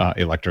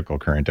electrical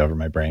current over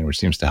my brain, which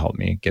seems to help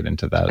me get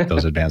into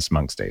those advanced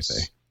monk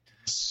states.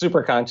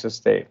 Super conscious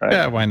state, right?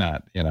 Yeah, why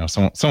not?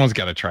 Someone's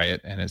got to try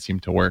it, and it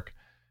seemed to work.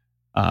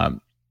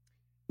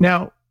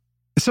 Now,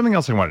 something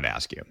else I wanted to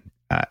ask you.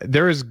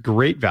 There is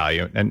great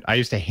value, and I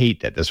used to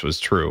hate that this was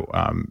true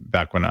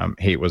back when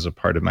hate was a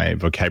part of my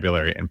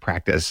vocabulary and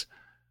practice.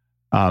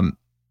 I'd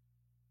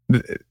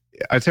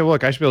say, well,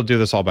 look, I should be able to do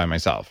this all by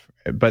myself.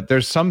 But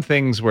there's some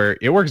things where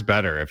it works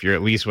better if you're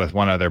at least with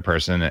one other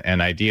person,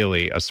 and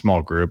ideally a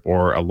small group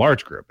or a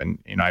large group. And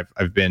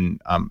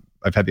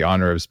I've had the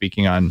honor of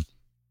speaking on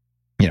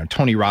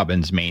Tony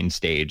Robbins' main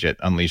stage at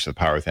Unleash the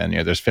Power Within.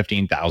 There's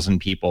 15,000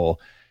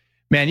 people.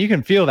 Man, you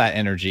can feel that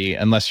energy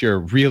unless you're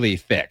really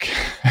thick.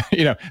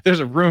 There's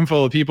a room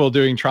full of people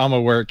doing trauma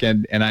work,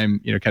 and I'm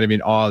kind of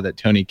in awe that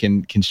Tony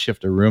can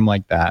shift a room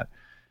like that.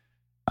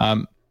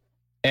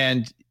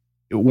 And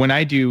when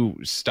I do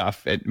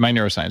stuff at my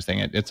neuroscience thing,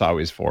 it's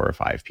always 4 or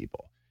 5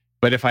 people.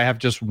 But if I have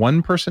just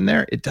one person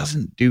there, it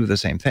doesn't do the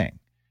same thing.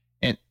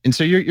 And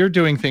so you're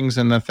doing things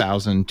in the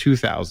 1,000,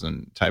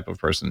 2,000 type of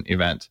person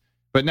event.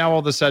 But now all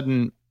of a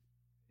sudden,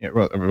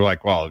 we're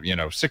like,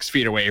 6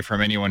 feet away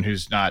from anyone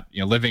who's not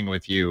living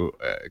with you,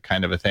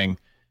 kind of a thing.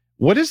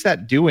 What is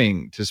that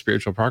doing to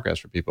spiritual progress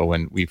for people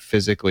when we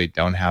physically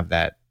don't have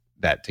that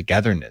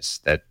togetherness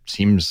that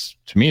seems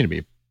to me to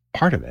be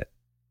part of it?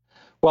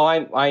 Well,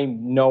 I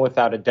know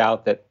without a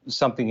doubt that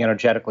something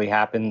energetically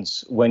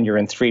happens when you're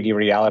in 3D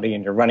reality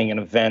and you're running an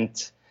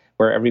event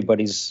where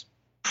everybody's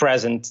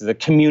present. The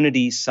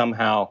community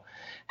somehow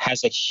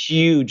has a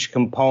huge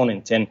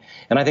component. And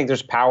I think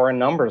there's power in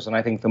numbers. And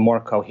I think the more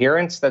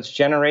coherence that's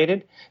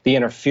generated, the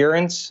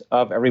interference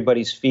of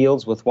everybody's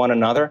fields with one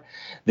another,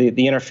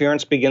 the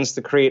interference begins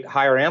to create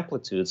higher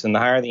amplitudes. And the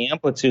higher the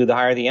amplitude, the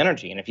higher the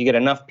energy. And if you get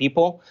enough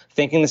people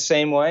thinking the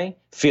same way,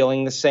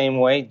 feeling the same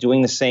way,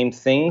 doing the same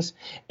things,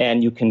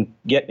 and you can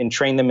get and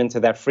train them into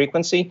that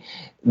frequency,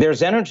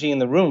 there's energy in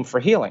the room for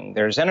healing.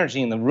 There's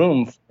energy in the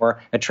room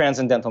for a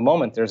transcendental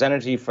moment. There's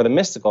energy for the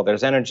mystical.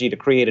 There's energy to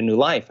create a new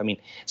life. I mean,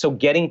 so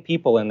getting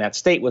people in that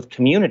state with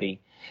community,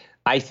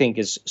 I think,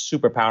 is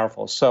super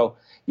powerful. So,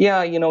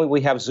 yeah, we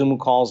have Zoom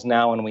calls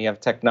now and we have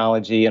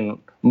technology.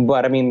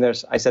 But I mean,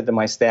 I said to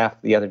my staff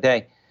the other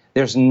day,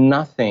 there's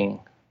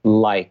nothing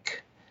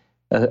like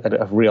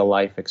a real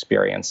life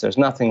experience. There's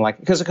nothing like,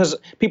 because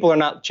people are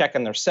not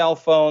checking their cell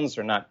phones,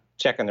 they're not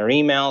checking their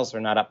emails,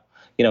 they're not up,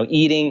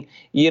 eating.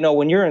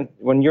 When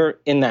you're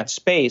in that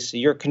space,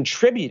 you're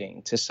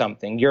contributing to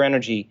something. Your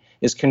energy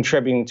is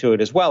contributing to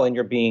it as well, and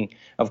you're being,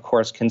 of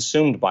course,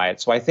 consumed by it.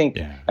 So I think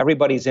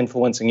everybody's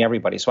influencing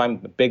everybody. So I'm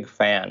a big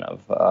fan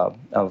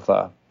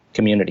of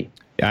community.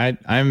 Yeah,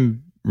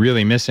 I'm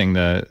really missing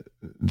the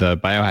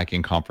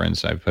biohacking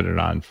conference. I've put it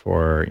on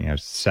for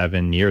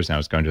 7 years now.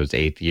 It's going to its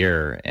 8th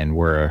year, and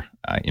we're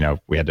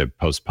we had to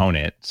postpone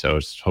it, so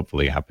it's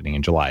hopefully happening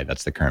in July.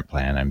 That's the current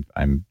plan.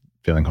 I'm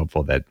feeling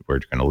hopeful that we're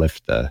going to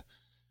lift the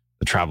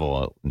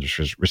travel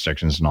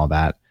restrictions and all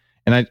that.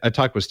 And I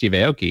talked with Steve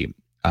Aoki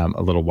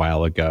a little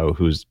while ago,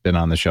 who's been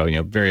on the show.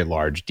 Very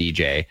large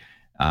DJ.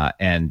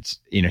 And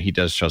he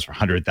does shows for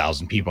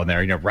 100,000 people in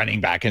there,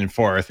 running back and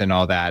forth and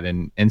all that,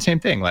 and same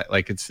thing.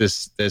 Like it's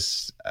this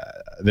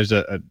there's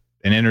an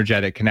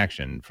energetic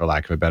connection, for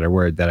lack of a better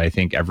word, that I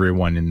think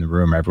everyone in the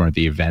room, everyone at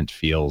the event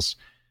feels.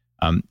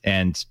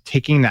 And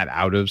taking that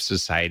out of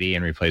society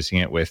and replacing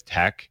it with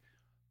tech,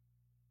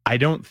 I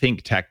don't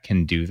think tech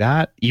can do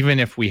that. Even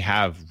if we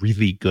have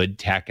really good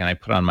tech, and I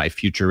put on my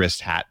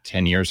futurist hat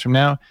 10 years from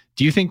now,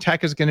 do you think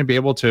tech is going to be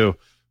able to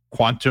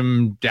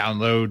quantum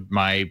download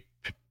my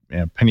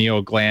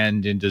pineal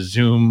gland into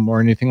Zoom or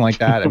anything like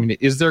that? I mean,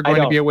 is there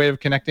going to be a way of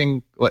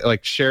connecting,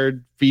 like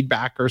shared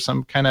feedback or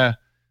some kind of?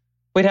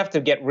 We'd have to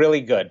get really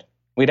good.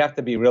 We'd have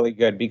to be really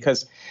good,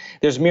 because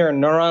there's mirror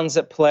neurons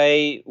at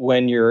play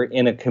when you're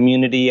in a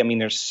community. I mean,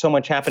 there's so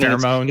much happening.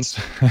 Pheromones.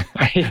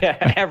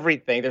 Yeah,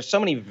 everything. There's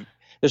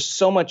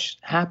so much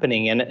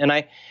happening, and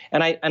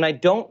I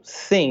don't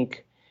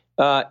think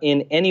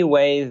in any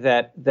way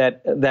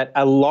that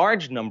a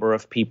large number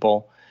of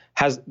people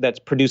that's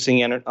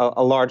producing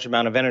a large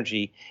amount of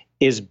energy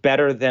is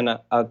better than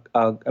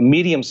a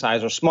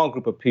medium-sized or small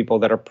group of people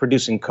that are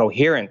producing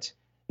coherent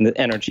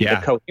energy.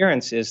 Yeah. The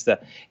coherence is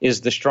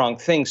the strong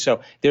thing.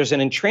 So there's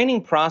an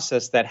entraining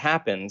process that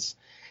happens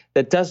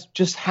that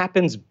just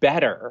happens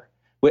better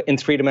in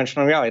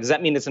three-dimensional reality. Does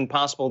that mean it's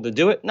impossible to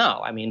do it?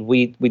 No. I mean,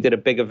 we did a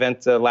big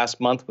event last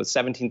month with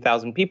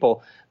 17,000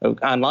 people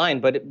online,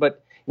 but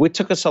it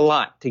took us a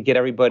lot to get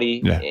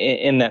everybody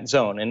in that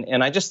zone.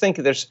 And I just think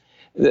there's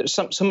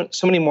so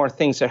many more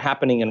things that are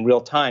happening in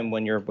real time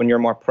when you're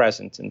more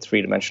present in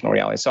three-dimensional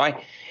reality. So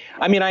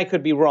I mean, I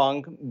could be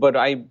wrong, but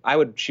I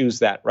would choose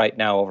that right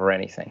now over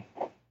anything.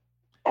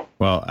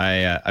 Well,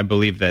 I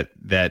believe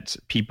that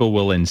people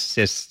will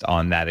insist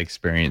on that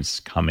experience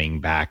coming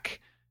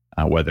back,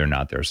 whether or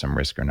not there's some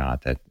risk or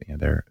not. That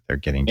they're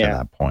getting to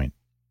that point.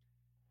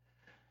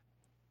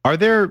 Are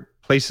there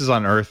places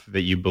on Earth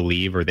that you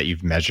believe or that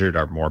you've measured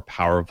are more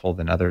powerful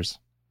than others?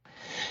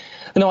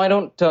 No, I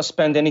don't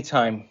spend any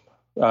time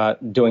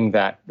doing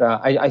that.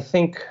 I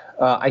think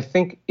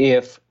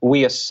if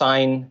we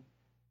assign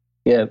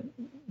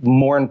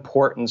more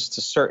importance to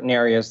certain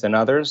areas than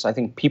others, I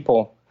think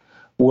people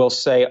will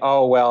say,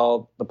 oh,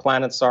 well, the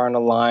planets aren't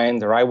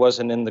aligned, or I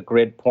wasn't in the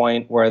grid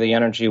point where the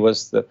energy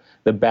was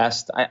the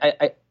best.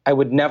 I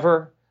would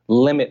never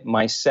limit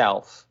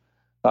myself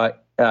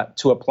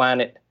to a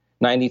planet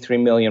 93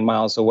 million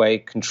miles away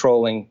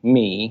controlling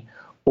me,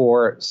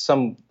 or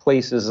some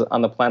places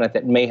on the planet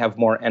that may have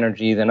more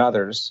energy than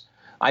others.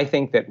 I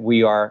think that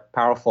we are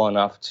powerful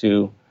enough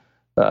to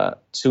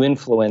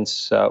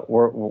influence,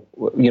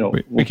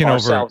 we can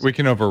ourselves. We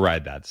can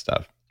override that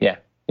stuff.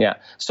 Yeah.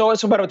 So,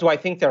 but do I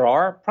think there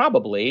are?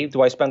 Probably.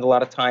 Do I spend a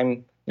lot of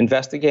time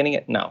investigating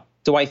it? No.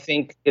 Do I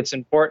think it's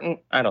important?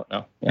 I don't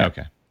know. Yeah.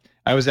 Okay.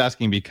 I was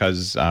asking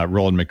because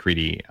Roland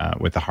McCready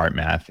with the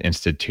HeartMath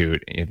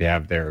Institute, they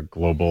have their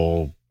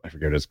global, I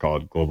forget what it's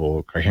called,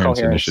 Global Coherence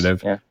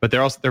Initiative. Yeah. But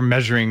they're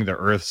measuring the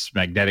Earth's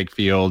magnetic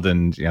field,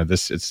 and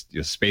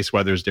space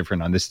weather is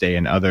different on this day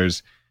and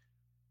others.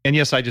 And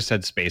yes, I just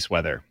said space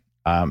weather.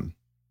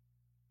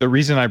 The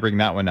reason I bring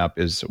that one up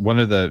is one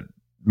of the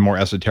more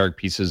esoteric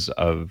pieces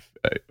of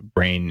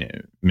brain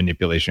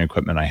manipulation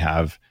equipment I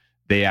have.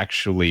 They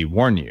actually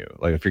warn you,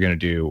 like if you're going to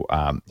do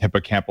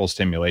hippocampal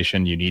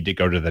stimulation, you need to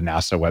go to the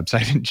NASA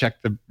website and check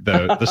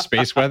the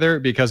space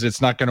weather, because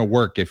it's not going to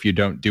work if you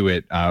don't do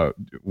it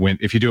when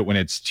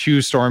it's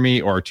too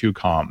stormy or too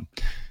calm.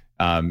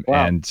 Wow.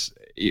 And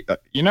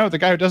the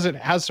guy who does it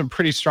has some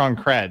pretty strong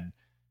cred.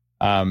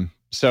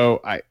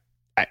 So I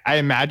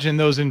imagine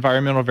those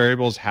environmental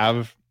variables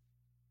have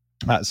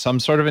some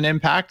sort of an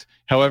impact.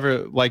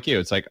 However, like you,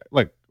 it's like,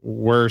 look,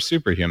 we're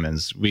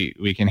superhumans.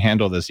 We can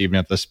handle this even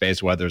if the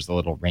space weather's a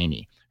little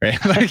rainy, right?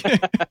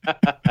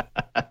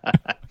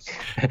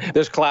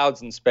 There's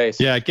clouds in space.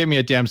 Yeah, give me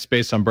a damn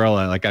space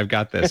umbrella. Like, I've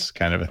got this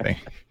kind of a thing.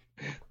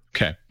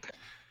 Okay.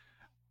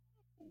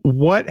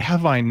 What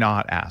have I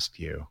not asked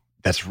you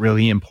that's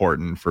really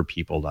important for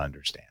people to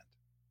understand?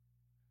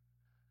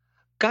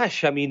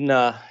 Gosh, I mean,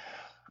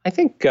 I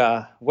think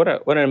what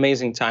an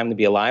amazing time to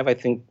be alive. I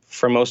think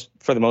for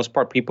the most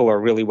part, people are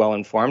really well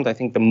informed. I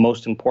think the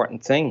most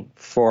important thing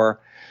for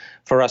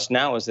us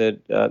now is that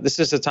this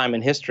is a time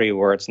in history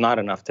where it's not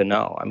enough to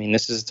know. I mean,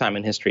 this is a time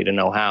in history to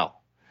know how.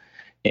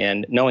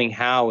 And knowing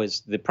how is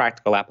the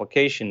practical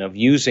application of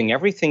using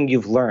everything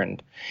you've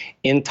learned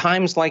in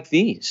times like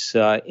these,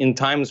 in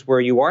times where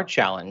you are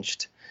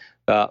challenged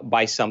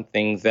by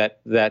something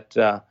that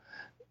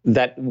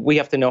we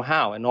have to know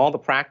how. And all the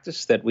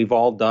practice that we've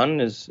all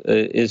done is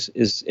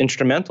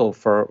instrumental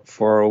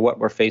for what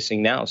we're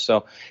facing now.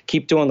 So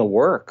keep doing the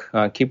work,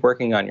 keep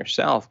working on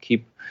yourself,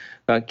 keep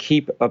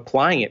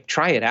applying it,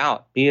 try it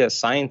out, be a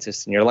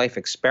scientist in your life,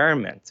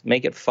 experiment,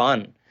 make it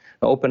fun,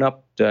 open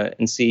up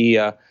and see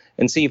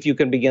if you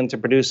can begin to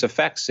produce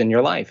effects in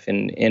your life.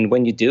 And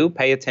when you do,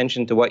 pay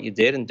attention to what you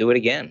did and do it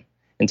again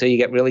until you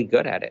get really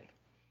good at it.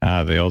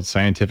 The old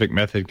scientific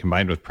method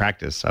combined with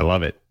practice. I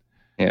love it.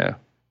 Yeah.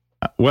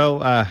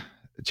 Well,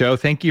 Joe,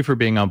 thank you for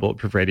being on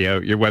Bulletproof Radio.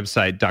 Your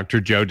website,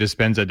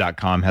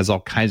 drjoedispenza.com, has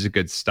all kinds of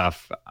good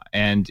stuff.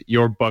 And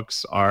your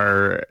books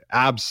are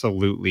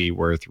absolutely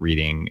worth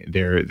reading.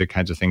 They're the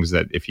kinds of things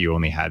that if you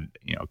only had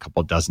a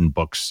couple dozen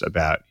books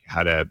about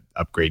how to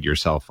upgrade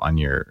yourself on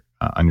your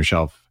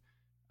shelf,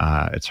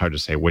 it's hard to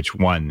say which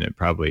one.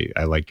 Probably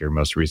I like your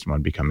most recent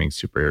one, Becoming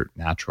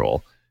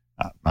Supernatural,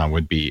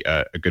 would be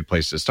a good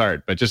place to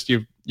start. But just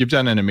you've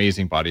done an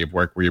amazing body of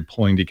work where you're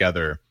pulling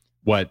together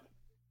what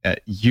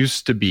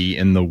used to be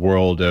in the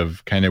world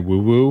of kind of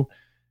woo-woo,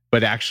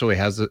 but actually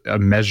has a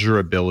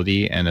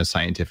measurability and a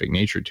scientific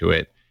nature to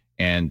it.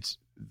 And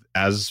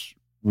as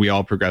we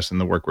all progress in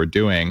the work we're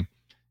doing,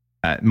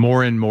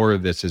 more and more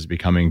of this is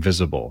becoming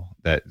visible,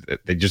 that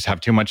they just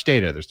have too much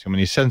data. There's too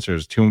many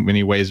sensors, too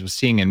many ways of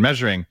seeing and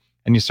measuring.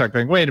 And you start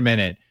going, wait a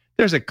minute,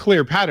 there's a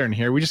clear pattern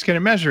here. We just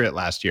couldn't measure it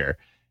last year.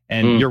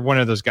 And you're one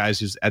of those guys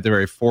who's at the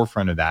very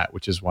forefront of that,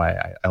 which is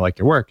why I like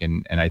your work.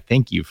 And I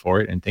thank you for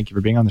it. And thank you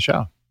for being on the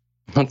show.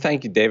 Well,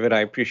 thank you, David. I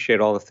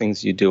appreciate all the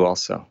things you do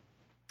also.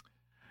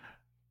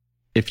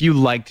 If you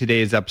like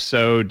today's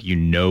episode, you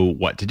know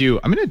what to do.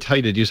 I'm going to tell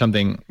you to do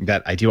something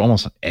that I do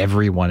almost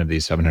every one of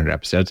these 700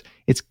 episodes.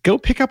 It's go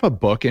pick up a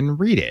book and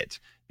read it,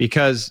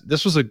 because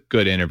this was a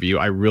good interview.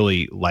 I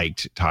really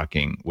liked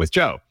talking with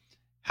Joe.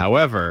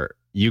 However,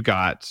 you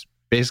got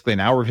basically an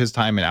hour of his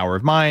time, an hour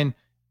of mine.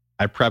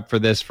 I prepped for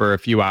this for a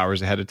few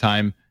hours ahead of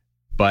time,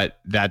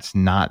 but that's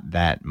not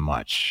that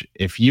much.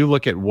 If you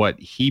look at what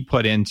he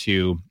put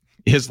into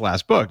his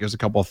last book, it was a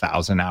couple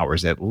thousand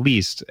hours at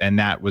least, and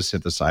that was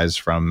synthesized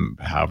from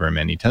however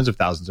many tens of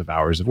thousands of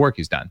hours of work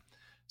he's done.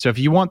 So if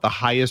you want the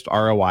highest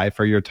ROI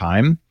for your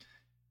time,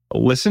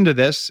 listen to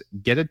this,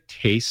 get a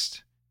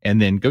taste, and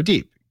then go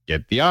deep.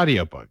 get the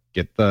audiobook,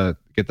 get the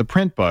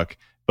print book,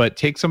 but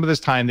take some of this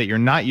time that you're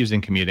not using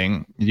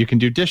commuting. You can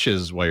do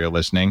dishes while you're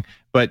listening,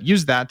 but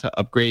use that to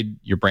upgrade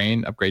your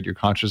brain, upgrade your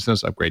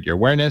consciousness, upgrade your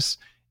awareness.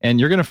 And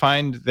you're going to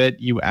find that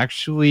you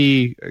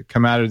actually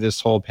come out of this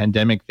whole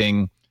pandemic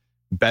thing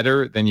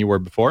better than you were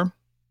before.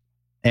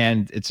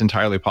 And it's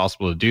entirely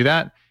possible to do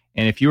that.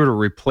 And if you were to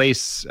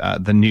replace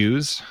the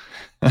news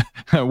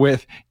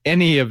with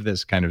any of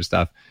this kind of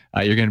stuff,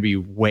 you're going to be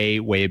way,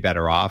 way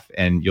better off,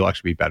 and you'll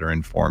actually be better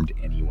informed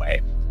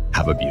anyway.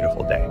 Have a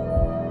beautiful day.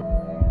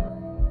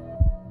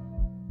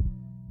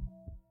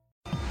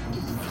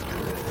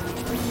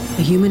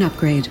 The Human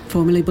Upgrade,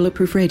 formerly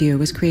Bulletproof Radio,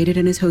 was created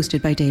and is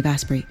hosted by Dave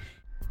Asprey.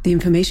 The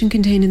information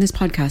contained in this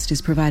podcast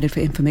is provided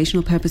for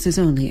informational purposes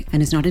only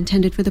and is not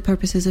intended for the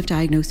purposes of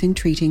diagnosing,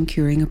 treating,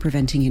 curing, or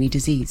preventing any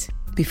disease.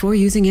 Before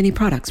using any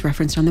products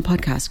referenced on the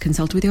podcast,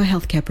 consult with your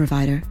healthcare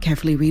provider,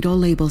 carefully read all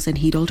labels, and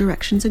heed all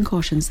directions and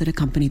cautions that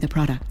accompany the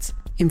products.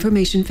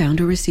 Information found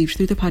or received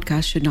through the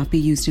podcast should not be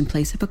used in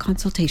place of a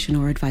consultation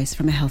or advice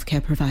from a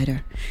healthcare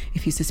provider.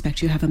 If you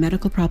suspect you have a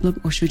medical problem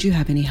or should you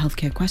have any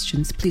healthcare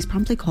questions, please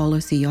promptly call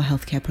or see your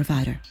healthcare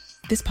provider.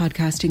 This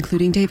podcast,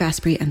 including Dave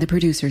Asprey and the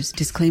producers,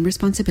 disclaim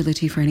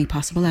responsibility for any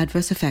possible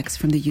adverse effects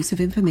from the use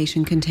of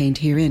information contained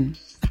herein.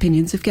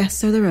 Opinions of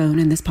guests are their own,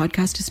 and this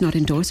podcast does not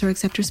endorse or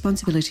accept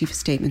responsibility for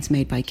statements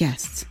made by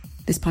guests.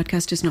 This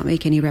podcast does not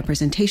make any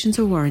representations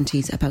or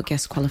warranties about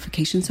guest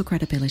qualifications or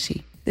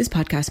credibility. This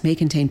podcast may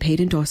contain paid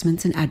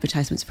endorsements and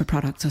advertisements for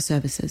products or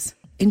services.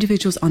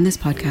 Individuals on this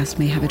podcast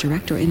may have a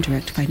direct or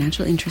indirect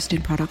financial interest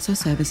in products or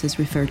services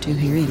referred to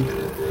herein.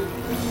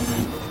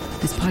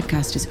 This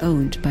podcast is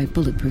owned by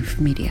Bulletproof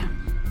Media.